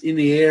songs are just in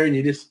the air and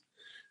you just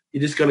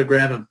got to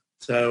grab them.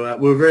 So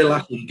we were very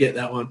lucky to get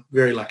that one.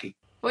 Very lucky.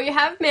 Well, you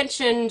have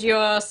mentioned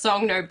your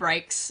song No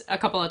Breaks a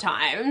couple of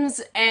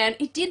times, and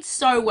it did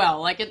so well.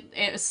 Like, it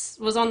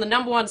was on the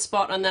 #1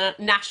 spot on the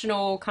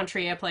National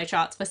Country Airplay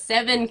charts for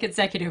 7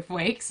 consecutive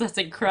weeks. That's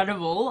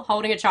incredible,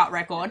 holding a chart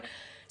record.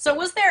 So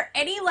was there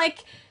any,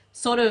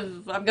 sort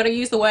of, I'm going to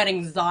use the word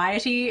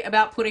anxiety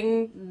about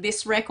putting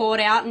this record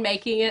out and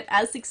making it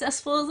as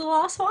successful as the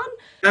last one?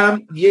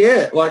 There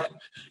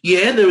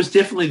was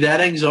definitely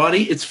that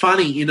anxiety. It's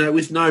funny,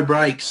 with No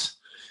Breaks,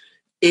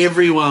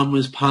 everyone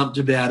was pumped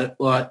about it.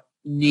 Like,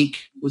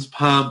 Nick was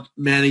pumped,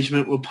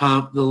 management were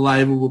pumped, the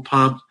label were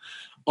pumped.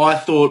 I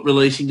thought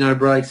releasing No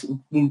Breaks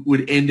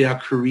would end our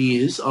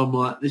careers. I'm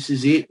like, this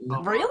is it.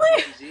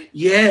 Really?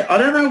 Yeah, I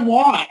don't know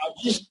why.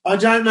 I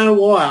don't know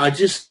why. I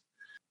was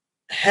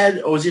in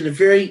it was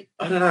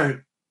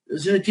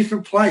in a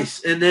different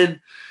place. And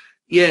then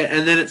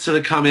it sort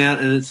of come out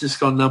and it's just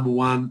gone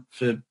 #1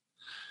 for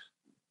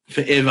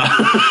forever.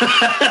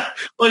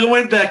 I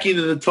went back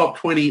into the top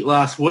 20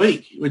 last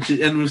week, it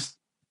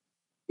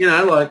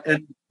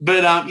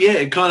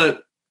kind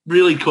of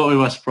really caught me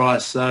by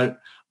surprise. So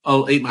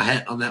I'll eat my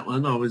hat on that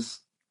one. I was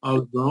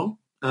wrong.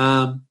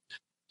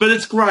 But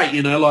it's great,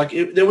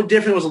 there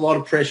definitely was a lot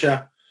of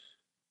pressure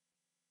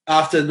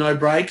after No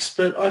Breaks,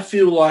 but I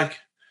feel like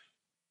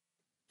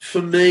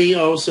for me, I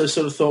also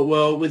sort of thought,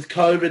 well, with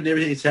COVID and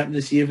everything that's happened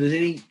this year, if there's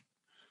any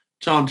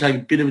time to take a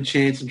bit of a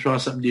chance and try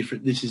something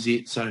different, this is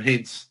it. So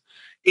hence,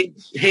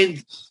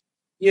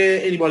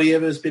 anybody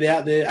ever has been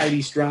out there,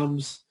 80s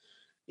drums,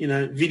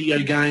 video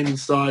game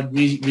inside,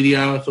 music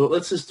video, I thought,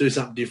 let's just do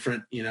something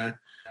different,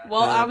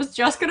 Well, I was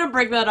just going to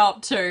bring that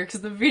up too, because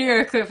the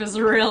video clip is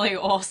really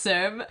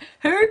awesome.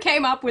 Who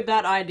came up with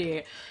that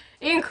idea?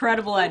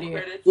 Incredible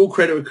idea. Full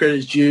credit where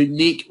credit's due.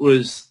 Nick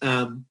was...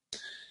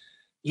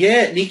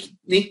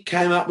 Nick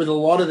came up with a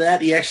lot of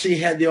that. He actually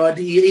had the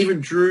idea. He even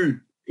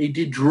drew. He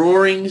did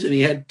drawings, and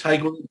he had to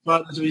take all the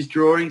photos of his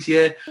drawings.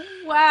 Yeah.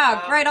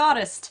 Wow, great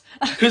artist.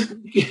 Because I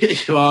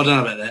don't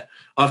know about that.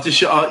 I have to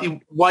show.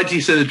 Wait till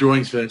you see the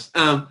drawings first.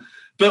 But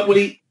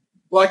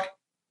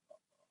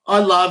I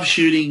love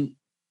shooting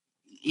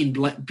in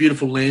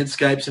beautiful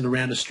landscapes and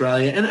around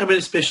Australia, and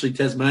especially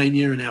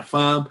Tasmania and our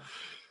farm,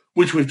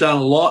 which we've done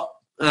a lot.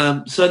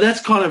 So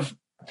that's kind of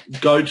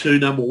go-to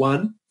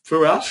 #1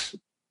 for us.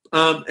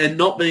 And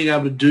not being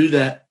able to do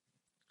that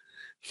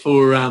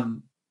for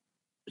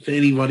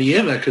anybody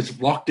ever because of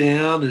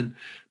lockdown and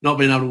not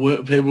being able to work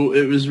with people,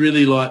 it was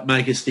really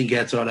make us think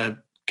outside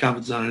our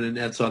comfort zone and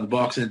outside the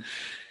box. And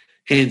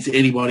hands to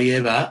anybody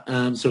ever,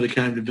 sort of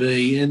came to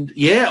be. And,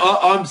 yeah,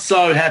 I'm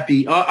so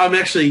happy. I'm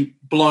actually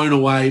blown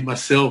away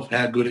myself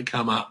how good it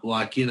come up.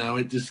 Like, you know,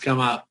 it just come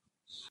up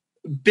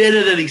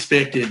better than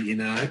expected, you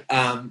know.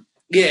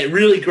 Yeah,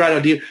 really great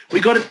idea. We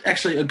got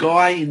actually a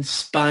guy in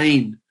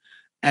Spain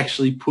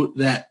actually put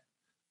that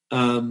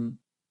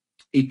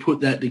he put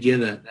that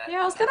together.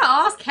 Yeah, I was going to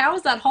ask, how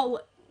was that whole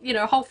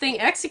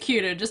thing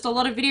executed? Just a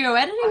lot of video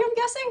editing, I'm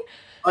guessing?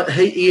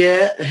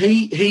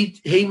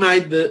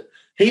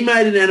 He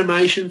made an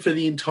animation for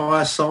the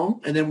entire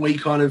song, and then we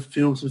kind of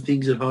filmed some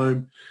things at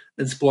home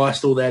and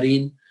spliced all that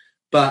in.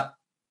 But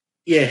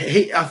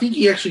yeah, I think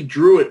he actually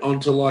drew it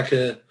onto like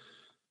an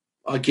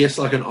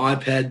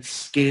iPad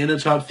scanner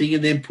type thing,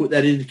 and then put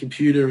that in the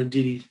computer and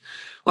he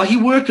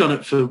worked on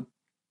it for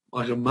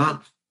like a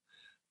month.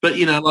 But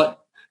you know, like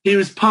he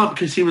was pumped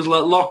because he was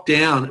like locked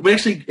down. We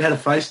actually had a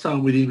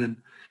FaceTime with him, and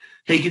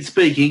he could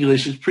speak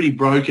English. It's pretty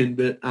broken,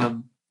 but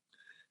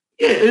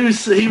yeah,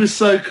 he was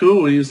so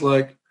cool. He was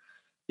like,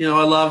 you know,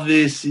 I love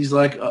this. He's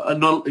like,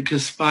 not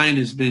because Spain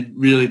has been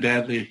really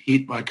badly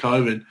hit by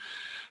COVID.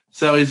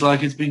 So he's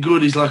like, it's been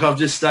good. He's like, I've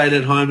just stayed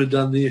at home and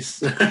done this.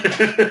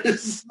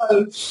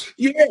 So,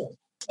 yeah.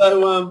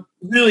 So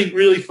really,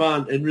 really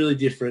fun and really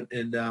different.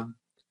 And I'm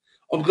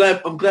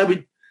glad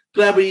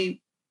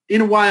we,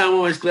 in a way, I'm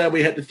always glad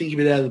we had to think of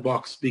it out of the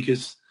box,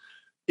 because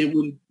it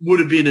would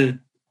have been a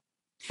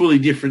fully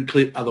different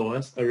clip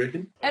otherwise, I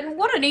reckon. And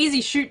what an easy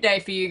shoot day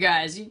for you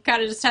guys. You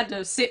kind of just had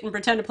to sit and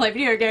pretend to play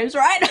video games,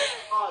 right?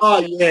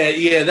 Oh,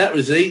 yeah, that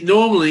was it.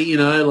 Normally, you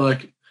know,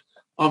 like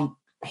I'm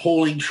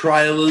hauling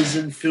trailers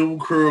and film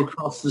crew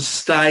across the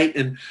state,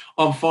 and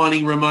I'm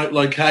finding remote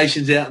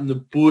locations out in the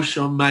bush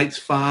on mates'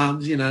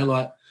 farms, you know,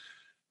 like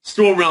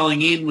storm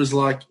rolling in was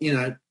like, you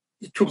know,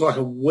 it took like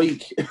a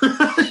week. You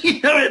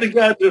know, I had to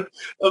go to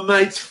a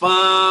mate's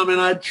farm, and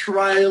I had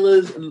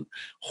trailers and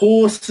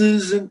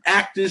horses and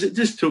actors. It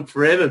just took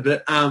forever,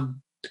 but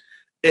I'm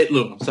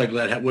so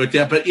glad how it worked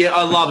out. But yeah,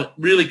 I love it.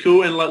 Really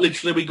cool. And like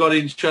literally we got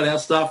in, shot our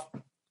stuff,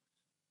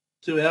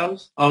 2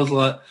 hours. I was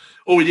like,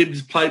 all we did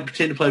was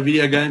pretend to play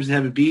video games and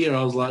have a beer.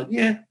 I was like,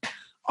 yeah,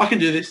 I can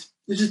do this.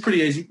 This is pretty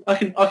easy. I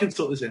can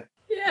sort this out.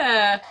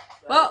 Yeah.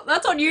 Well,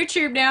 that's on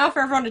YouTube now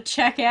for everyone to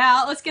check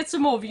out. Let's get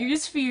some more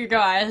views for you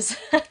guys.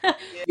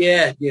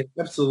 Yeah,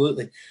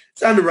 absolutely.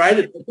 It's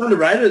underrated. It's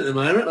underrated at the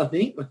moment, I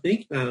think.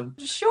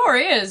 Sure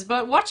is,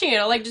 but watching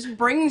it like just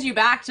brings you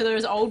back to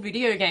those old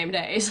video game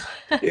days.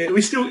 Yeah,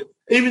 we still,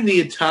 even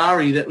the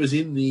Atari that was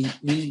in the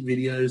music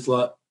videos,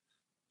 like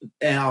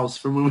ours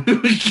from when we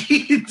were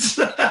kids.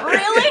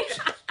 Really?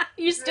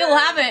 You still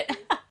have it?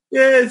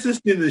 Yeah, it's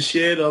just in the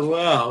shed. I was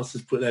like, oh, let's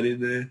just put that in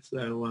there.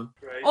 So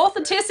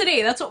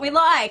authenticity, that's what we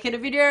like in a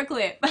video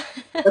clip.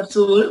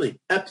 Absolutely,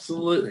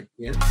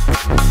 yeah.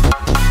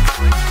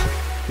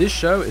 This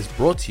show is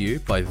brought to you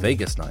by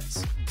Vegas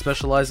Nights,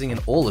 specializing in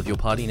all of your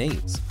party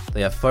needs.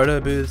 They have photo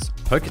booths,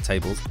 poker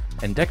tables,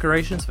 and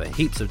decorations for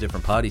heaps of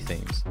different party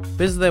themes.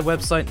 Visit their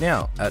website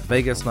now at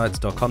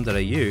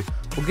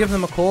vegasnights.com.au or give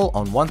them a call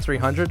on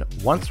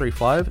 1300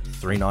 135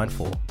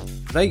 394.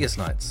 Vegas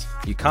Nights,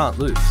 you can't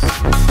lose.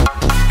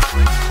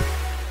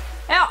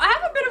 Now, I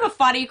have a bit of a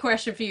funny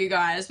question for you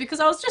guys, because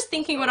I was just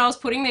thinking when I was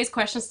putting these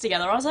questions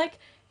together, I was like,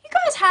 you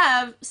guys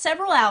have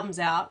several albums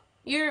out.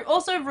 You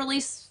also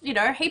released, you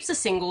know, heaps of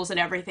singles and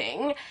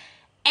everything,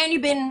 and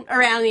you've been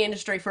around the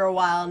industry for a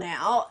while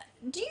now.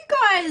 Do you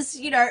guys,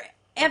 you know,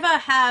 ever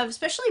have,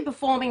 especially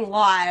performing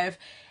live,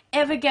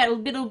 ever get a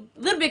little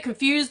bit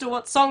confused at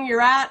what song you're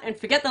at and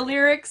forget the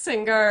lyrics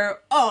and go,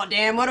 oh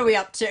damn, what are we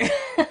up to?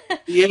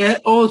 Yeah,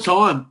 all the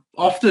time.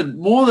 Often,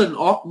 more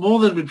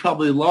than we'd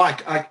probably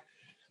like.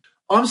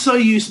 I'm so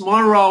used to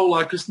my role,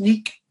 like, because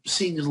Nick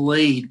sings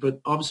lead,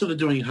 but I'm sort of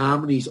doing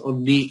harmonies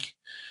on Nick.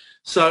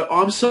 So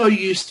I'm so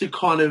used to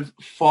kind of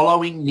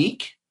following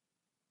Nick.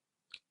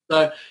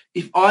 So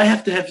if I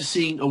have to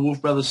sing a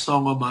Wolf Brothers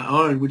song on my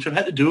own, which I've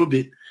had to do a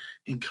bit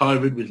in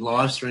COVID with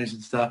live streams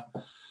and stuff,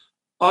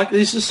 like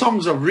these are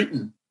songs I've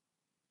written.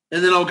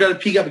 And then I'll go to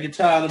pick up a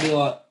guitar and I'll be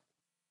like,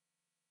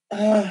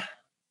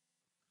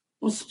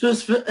 what's the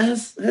first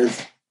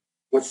verse?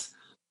 What's...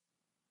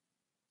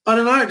 I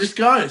don't know, it just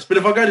goes. But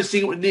if I go to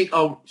sing it with Nick,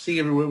 I'll sing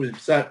every word with him.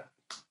 So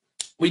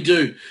we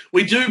do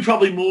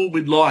probably more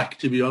we'd like,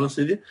 to be honest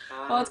with you.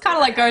 Well, it's kind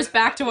of like goes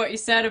back to what you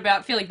said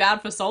about feeling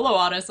bad for solo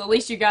artists. At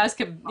least you guys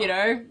can, you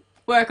know,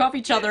 work off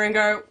each other and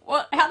go,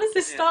 what? How does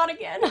this start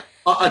again?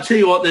 I tell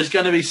you what, there's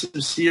going to be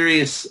some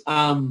serious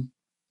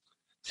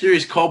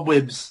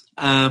cobwebs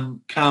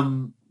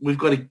come. We've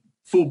got a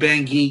full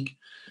band gig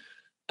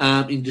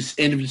in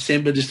end of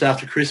December, just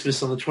after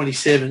Christmas on the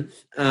 27th.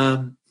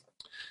 And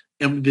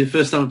it'll be the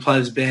first time we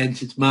played as a band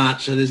since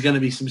March, so there's going to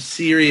be some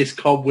serious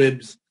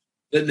cobwebs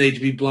that need to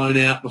be blown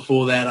out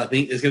before that. I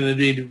think there's going to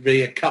need to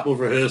be a couple of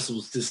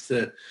rehearsals just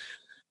to...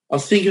 I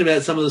was thinking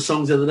about some of the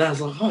songs the other day. I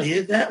was like, oh,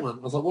 yeah, that one.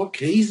 I was like, what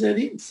key is that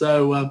in?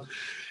 So,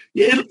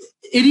 yeah,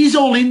 it is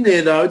all in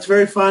there, though. It's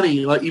very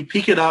funny. Like, you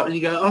pick it up and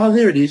you go, oh,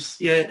 there it is.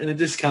 Yeah, and it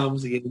just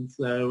comes again.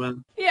 So,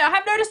 yeah, I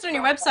have noticed on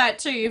your website,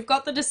 too, you've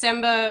got the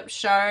December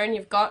show and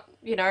you've got,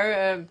 you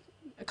know,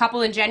 a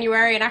couple in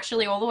January and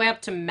actually all the way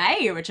up to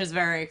May, which is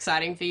very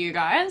exciting for you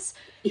guys.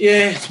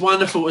 Yeah, it's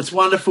wonderful. It's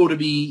wonderful to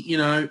be,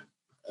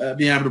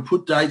 be able to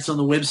put dates on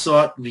the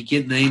website and be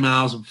getting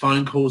emails and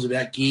phone calls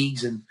about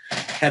gigs and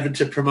having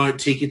to promote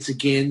tickets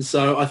again.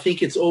 So I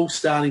think it's all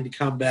starting to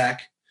come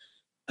back.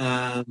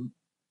 I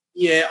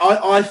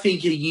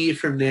think a year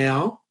from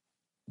now,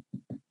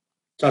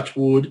 touch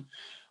wood,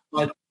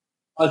 I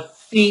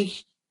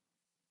think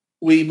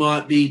we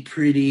might be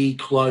pretty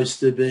close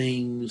to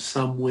being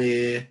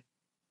somewhere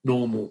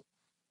normal.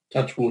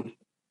 Touch wood.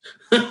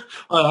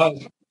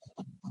 I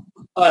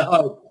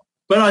hope.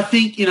 But I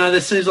think,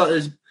 there seems like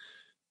there's,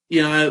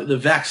 the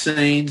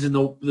vaccines and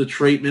the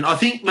treatment. I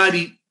think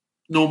maybe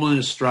normal in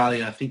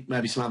Australia. I think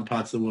maybe some other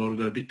parts of the world have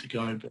got a bit to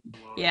go. But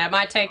yeah, it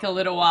might take a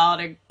little while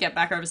to get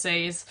back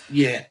overseas.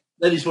 Yeah,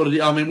 that is what it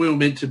is. I mean, we were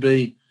meant to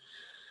be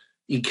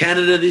in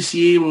Canada this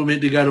year. We were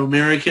meant to go to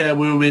America.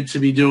 We were meant to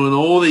be doing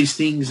all these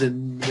things,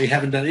 and we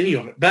haven't done any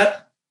of it.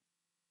 But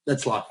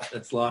that's life.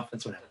 That's life.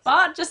 That's what happens.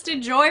 But just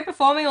enjoy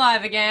performing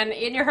live again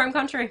in your home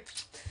country.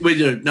 We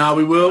do. No,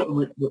 we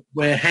will.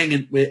 We're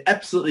hanging. We're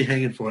absolutely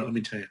hanging for it, let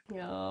me tell you.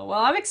 Oh, well,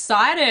 I'm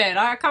excited.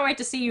 I can't wait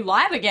to see you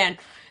live again.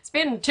 It's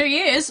been 2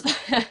 years.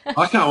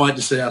 I can't wait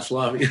to see us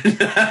live again.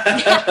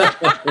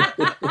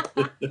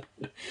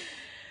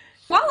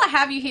 While I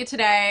have you here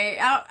today,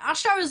 our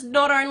show is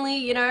not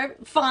only,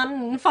 fun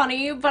and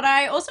funny, but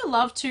I also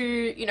love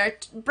to,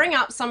 bring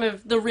up some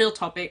of the real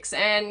topics.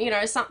 And,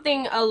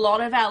 something a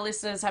lot of our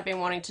listeners have been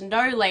wanting to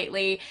know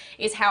lately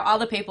is how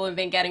other people have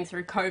been getting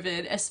through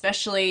COVID,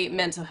 especially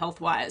mental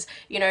health wise.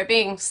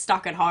 Being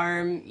stuck at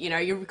home,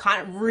 you're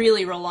kind of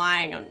really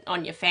relying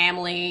on your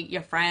family,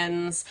 your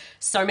friends,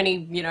 so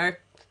many,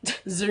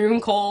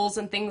 Zoom calls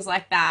and things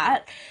like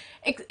that.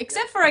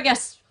 Except for, I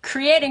guess,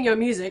 creating your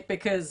music,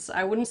 because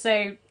I wouldn't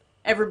say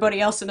everybody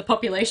else in the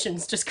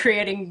population's just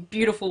creating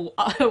beautiful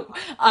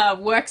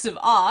works of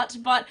art.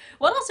 But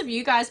what else have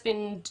you guys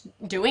been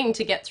doing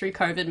to get through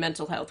COVID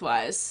mental health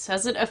wise?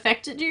 Has it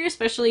affected you,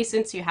 especially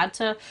since you had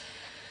to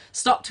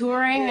stop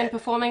touring and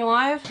performing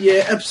live?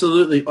 Yeah,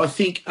 absolutely. I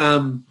think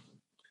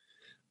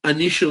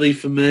initially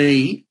for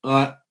me,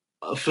 the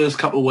first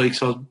couple of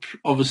weeks I was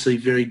obviously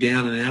very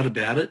down and out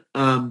about it.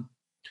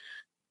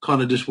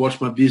 Kind of just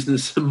watched my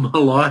business and my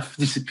life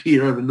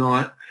disappear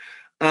overnight.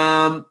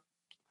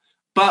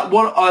 But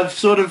what I've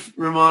sort of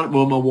reminded,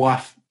 my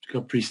wife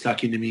got pretty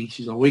stuck into me.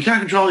 She's like, "We can't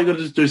control it, you've got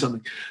to just do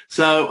something."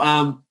 So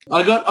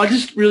I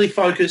just really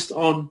focused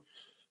on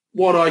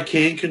what I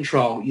can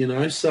control,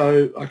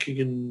 so I can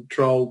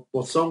control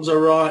what songs I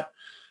write.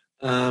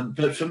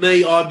 But for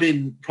me, I've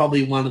been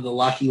probably one of the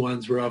lucky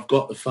ones where I've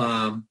got the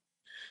farm.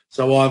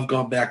 So I've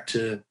gone back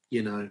to,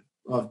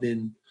 I've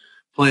been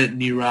planting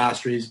new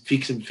raspberries,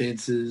 fixing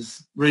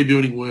fences,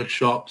 rebuilding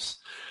workshops.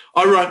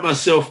 I wrote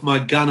myself my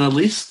gunner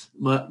list,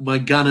 my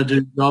gunner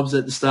do jobs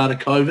at the start of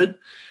COVID,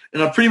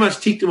 and I pretty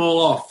much ticked them all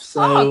off.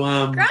 So,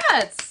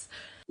 congrats!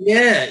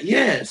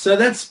 Yeah. So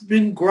that's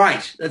been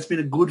great. That's been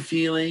a good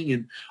feeling,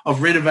 and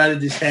I've renovated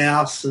this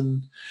house,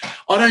 and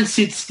I don't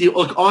sit still.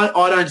 Look,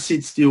 I don't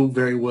sit still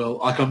very well.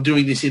 Like, I'm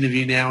doing this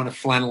interview now in a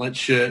flannelette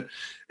shirt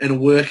and a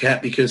work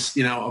hat because,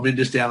 I've been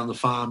just out on the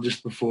farm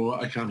just before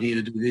I come here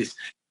to do this.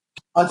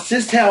 It's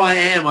just how I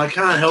am. I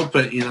can't help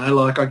it,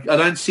 Like, I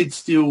don't sit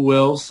still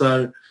well,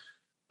 so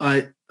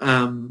I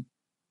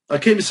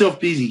keep myself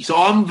busy. So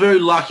I'm very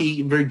lucky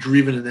and very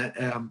driven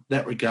in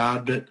that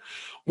regard. But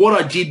what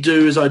I did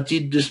do is I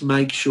did just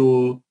make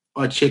sure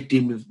I checked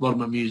in with a lot of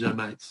my muso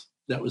mates.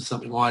 That was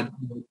something I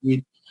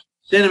did.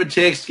 Send them a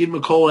text, give them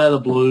a call out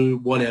of the blue,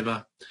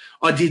 whatever.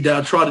 I did that.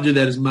 I tried to do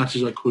that as much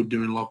as I could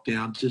during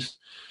lockdown, just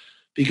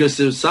because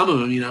there was some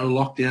of them,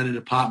 locked down in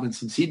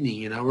apartments in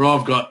Sydney, where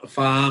I've got a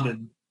farm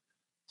and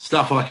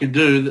stuff I can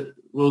do.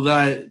 Well,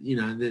 they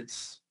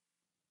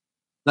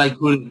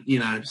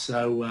couldn't,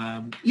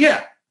 So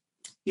yeah.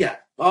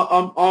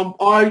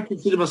 I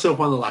consider myself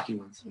one of the lucky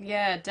ones.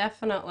 Yeah,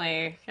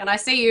 definitely. And I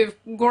see you've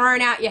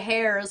grown out your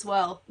hair as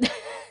well.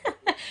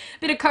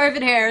 Bit of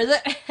COVID hair, is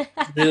it?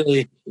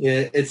 Really?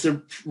 Yeah, it's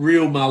a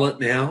real mullet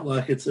now.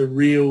 Like, it's a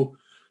real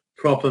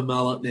proper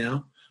mullet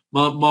now.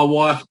 My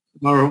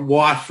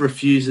wife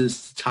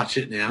refuses to touch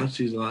it now.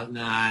 She's like,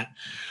 no.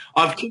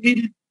 I've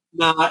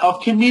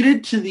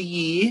committed to the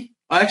year.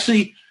 I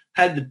actually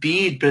had the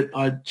beard, but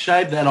I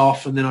shaved that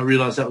off, and then I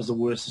realised that was the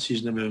worst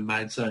decision I've ever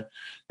made. So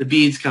the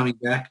beard's coming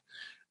back.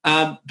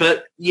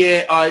 But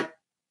yeah, I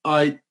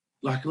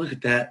like, look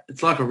at that.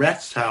 It's like a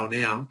rat's tail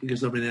now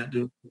because I've been out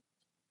doing.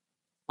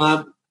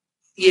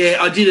 Yeah,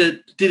 I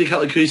did a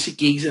couple of acoustic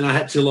gigs, and I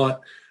had to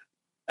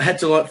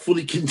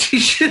fully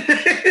condition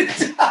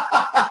it.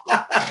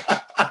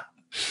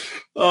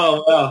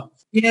 Oh wow.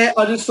 Yeah,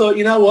 I just thought,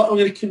 you know what, I'm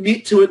going to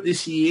commit to it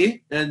this year,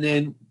 and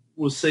then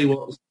we'll see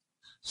what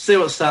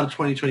start of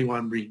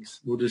 2021 brings.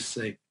 We'll just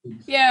see.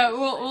 Yeah,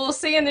 we'll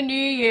see in the new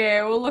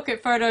year. We'll look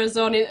at photos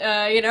on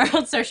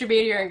on social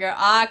media and go,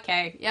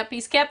 okay, yep,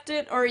 he's kept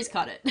it or he's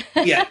cut it.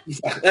 Yeah,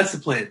 exactly. That's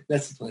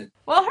the plan.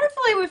 Well,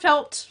 hopefully we've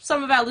helped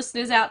some of our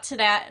listeners out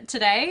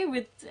today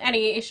with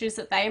any issues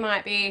that they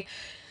might be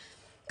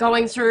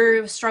going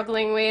through,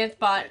 struggling with.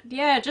 But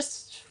yeah,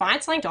 just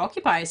find something to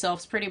occupy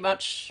yourselves. Pretty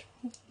much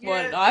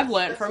what I've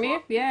learned from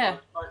you. Yeah.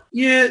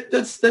 Yeah,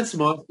 that's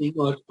my thing.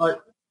 Like,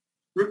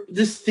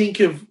 just think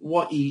of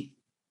what you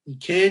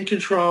can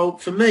control.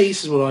 For me,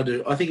 this is what I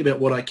do. I think about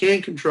what I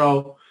can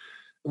control,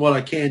 what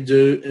I can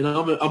do, and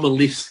I'm a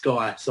list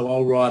guy, so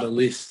I'll write a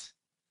list.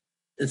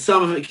 And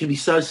some of it can be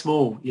so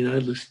small,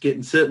 just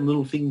getting certain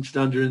little things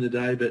done during the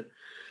day. But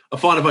I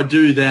find if I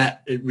do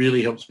that, it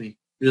really helps me.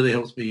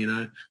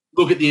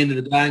 Look at the end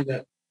of the day and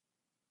go,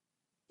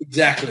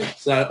 exactly.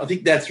 So I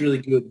think that's really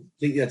good. I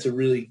think I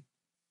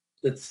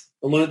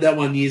learned that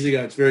one years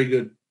ago. It's very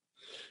good.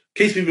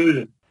 Keeps me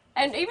moving.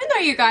 And even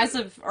though you guys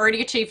have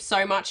already achieved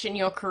so much in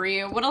your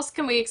career, what else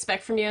can we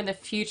expect from you in the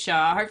future?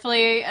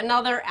 Hopefully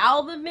another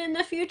album in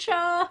the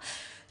future?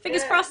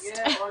 Fingers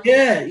crossed.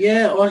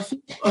 Yeah.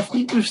 I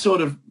think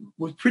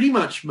we've pretty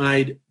much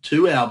made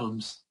 2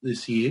 albums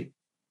this year.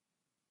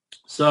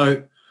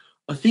 So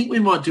I think we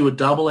might do a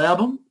double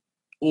album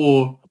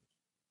or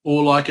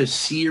like a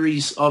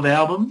series of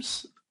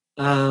albums.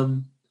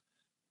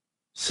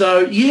 So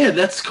yeah,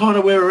 that's kind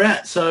of where we're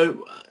at.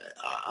 So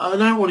I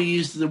don't want to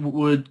use the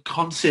word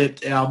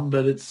concept album,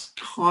 but it's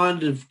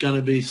kind of going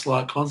to be a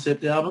slight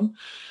concept album.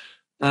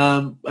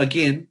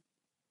 Again,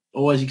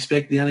 always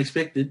expect the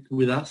unexpected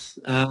with us.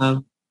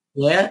 Yeah.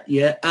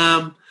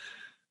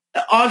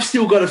 I've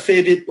still got a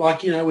fair bit,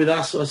 with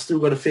us, I still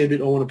got a fair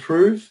bit I want to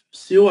prove.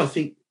 Still, I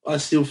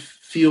still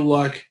feel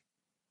like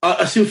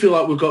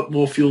we've got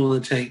more fuel in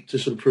the tank to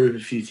sort of prove a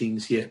few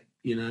things yet,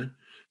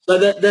 So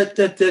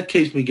that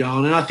keeps me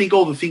going. And I think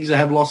all the things I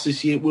have lost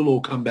this year will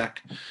all come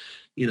back.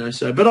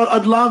 But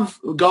I'd love,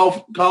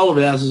 goal of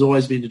ours has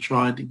always been to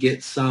try and to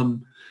get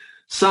some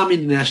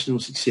international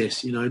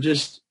success,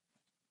 just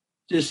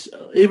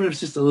even if it's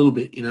just a little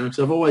bit, because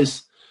I've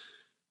always,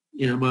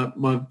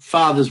 my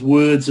father's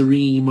words are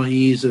ringing in my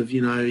ears of, he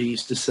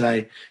used to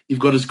say, you've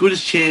got as good a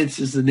chance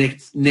as the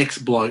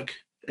next bloke.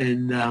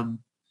 And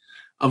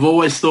I've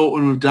always thought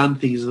when we've done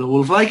things,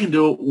 well, if they can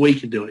do it, we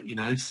can do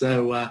it,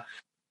 So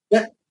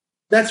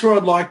that's where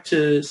I'd like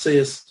to see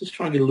us just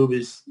try and get a little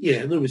bit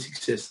of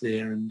success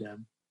there, and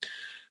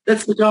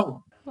that's the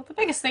goal. Well, the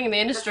biggest thing in the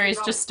industry is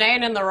just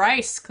staying in the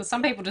race, because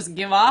some people just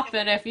give up,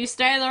 and if you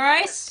stay in the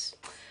race,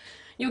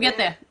 you'll get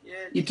there.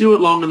 You do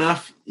it long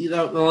enough,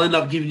 they'll end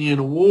up giving you an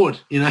award,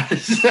 Yeah,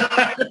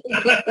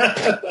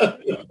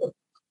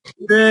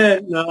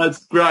 no,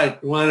 it's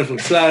great, wonderful.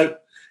 So,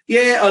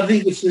 yeah, I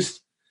think it's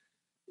just,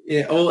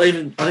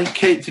 I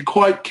think to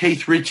quote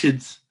Keith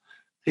Richards,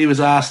 he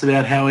was asked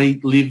about how he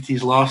lived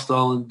his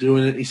lifestyle and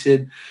doing it. He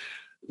said,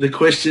 the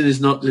question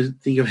is not to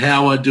think of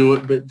how I do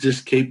it, but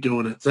just keep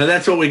doing it. So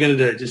that's what we're going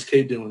to do, just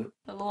keep doing it.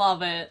 I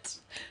love it.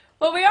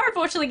 Well, we are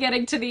unfortunately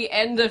getting to the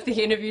end of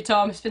the interview,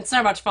 Tom. It's been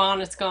so much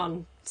fun. It's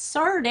gone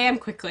so damn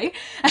quickly.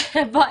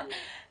 But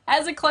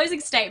as a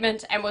closing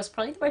statement, and was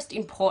probably the most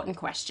important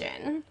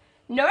question,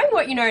 knowing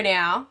what you know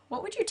now,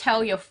 what would you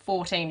tell your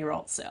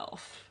 14-year-old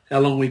self? How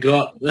long we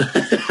got?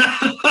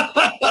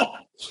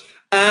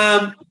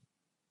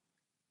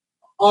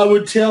 I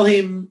would tell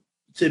him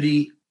to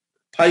be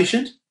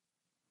patient, a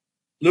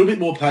little bit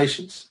more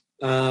patience,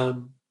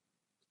 and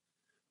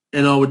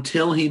I would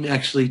tell him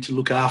actually to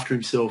look after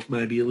himself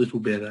maybe a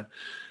little better.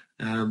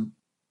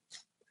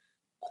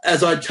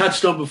 As I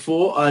touched on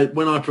before,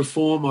 when I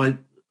perform,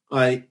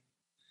 I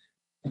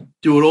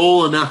do it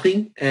all or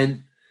nothing,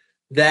 and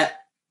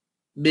that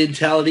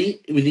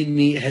mentality within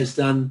me has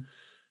done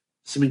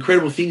some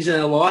incredible things in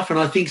our life, and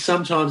I think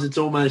sometimes it's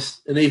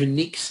almost, and even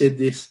Nick said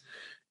this,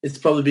 it's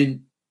probably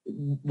been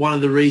one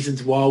of the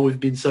reasons why we've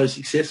been so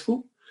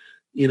successful,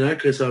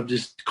 because I'm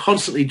just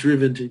constantly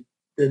driven to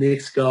the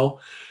next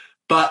goal.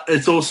 But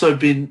it's also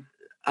been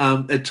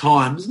at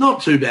times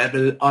not too bad,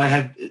 but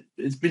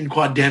it's been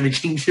quite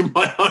damaging to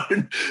my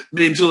own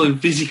mental and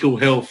physical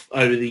health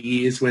over the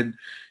years. When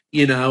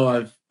if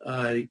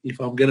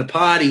I'm going to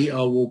party,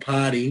 I will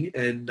party,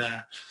 and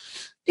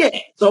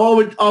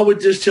so I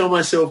would just tell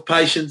myself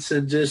patience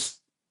and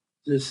just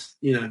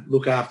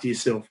look after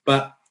yourself.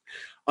 But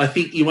I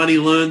think you only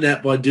learn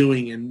that by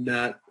doing, and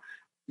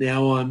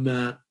now I'm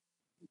a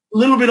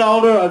little bit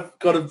older. I've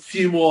got a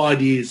few more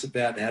ideas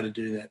about how to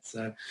do that.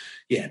 So,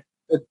 yeah,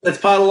 that's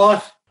part of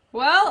life.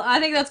 Well, I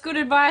think that's good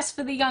advice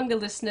for the younger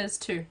listeners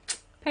too.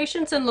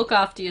 Patience and look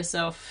after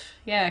yourself.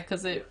 Yeah,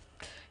 because it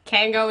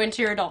can go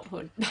into your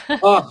adulthood.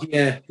 Oh,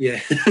 yeah.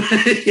 Yeah,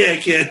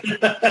 it can.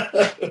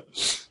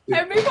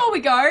 And before we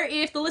go,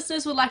 if the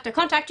listeners would like to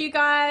contact you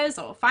guys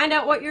or find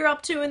out what you're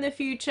up to in the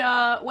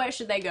future, where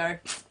should they go?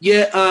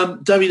 Yeah,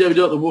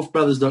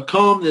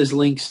 www.thewolfbrothers.com. There's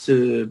links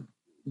to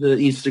the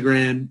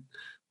Instagram,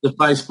 the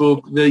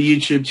Facebook, the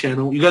YouTube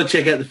channel. You've got to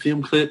check out the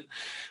film clip.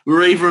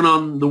 We're even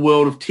on the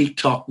world of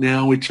TikTok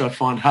now, which I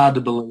find hard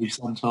to believe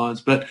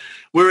sometimes. But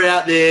we're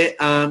out there.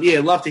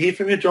 Love to hear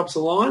from you. Drop us a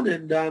line.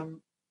 And,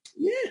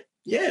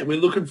 yeah, we're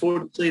looking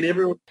forward to seeing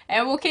everyone.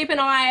 And we'll keep an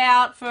eye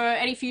out for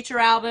any future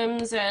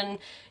albums, and,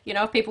 you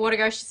know, if people want to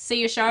go see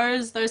your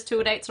shows, those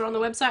tour dates are on the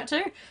website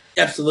too.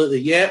 Absolutely,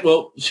 yeah.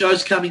 Well,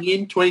 shows coming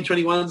in.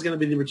 2021 is going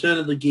to be the return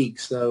of the gig,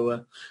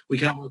 so we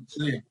can't wait to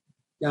see it.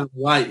 Can't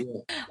wait,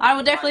 yeah. I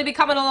will definitely be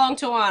coming along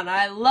to one.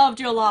 I loved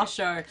your last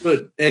show.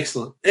 Good,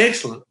 excellent.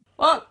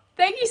 Well,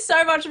 thank you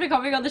so much for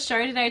coming on the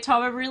show today,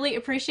 Tom. I really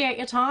appreciate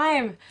your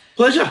time.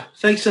 Pleasure.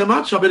 Thanks so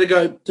much. I better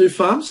go do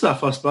farm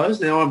stuff, I suppose.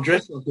 Now I'm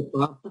dressed like a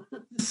farm.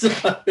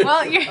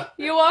 Well,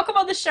 you're welcome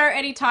on the show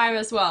anytime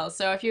as well.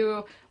 So if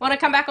you want to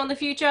come back on the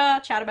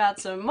future, chat about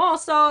some more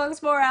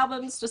songs, more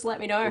albums, just let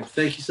me know. Well,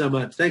 thank you so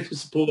much. Thanks for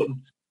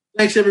supporting.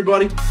 Thanks,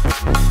 everybody.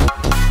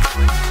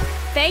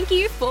 Thank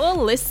you for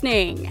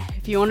listening.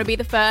 If you want to be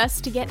the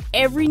first to get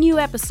every new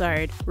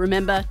episode,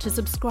 remember to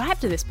subscribe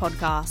to this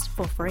podcast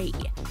for free.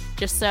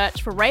 Just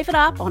search for Rave It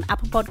Up on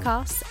Apple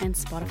Podcasts and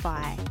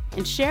Spotify,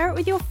 and share it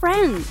with your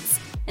friends.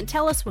 And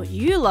tell us what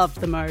you loved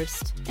the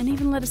most, and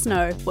even let us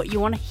know what you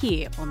want to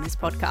hear on this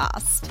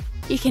podcast.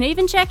 You can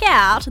even check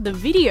out the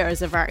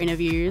videos of our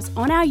interviews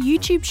on our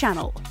YouTube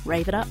channel,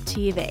 Rave It Up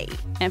TV.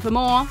 And for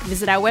more,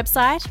 visit our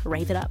website,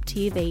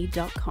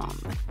 raveituptv.com.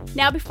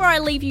 Now, before I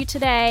leave you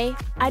today,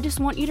 I just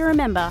want you to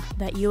remember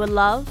that you are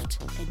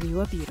loved and you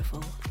are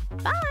beautiful.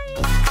 Bye!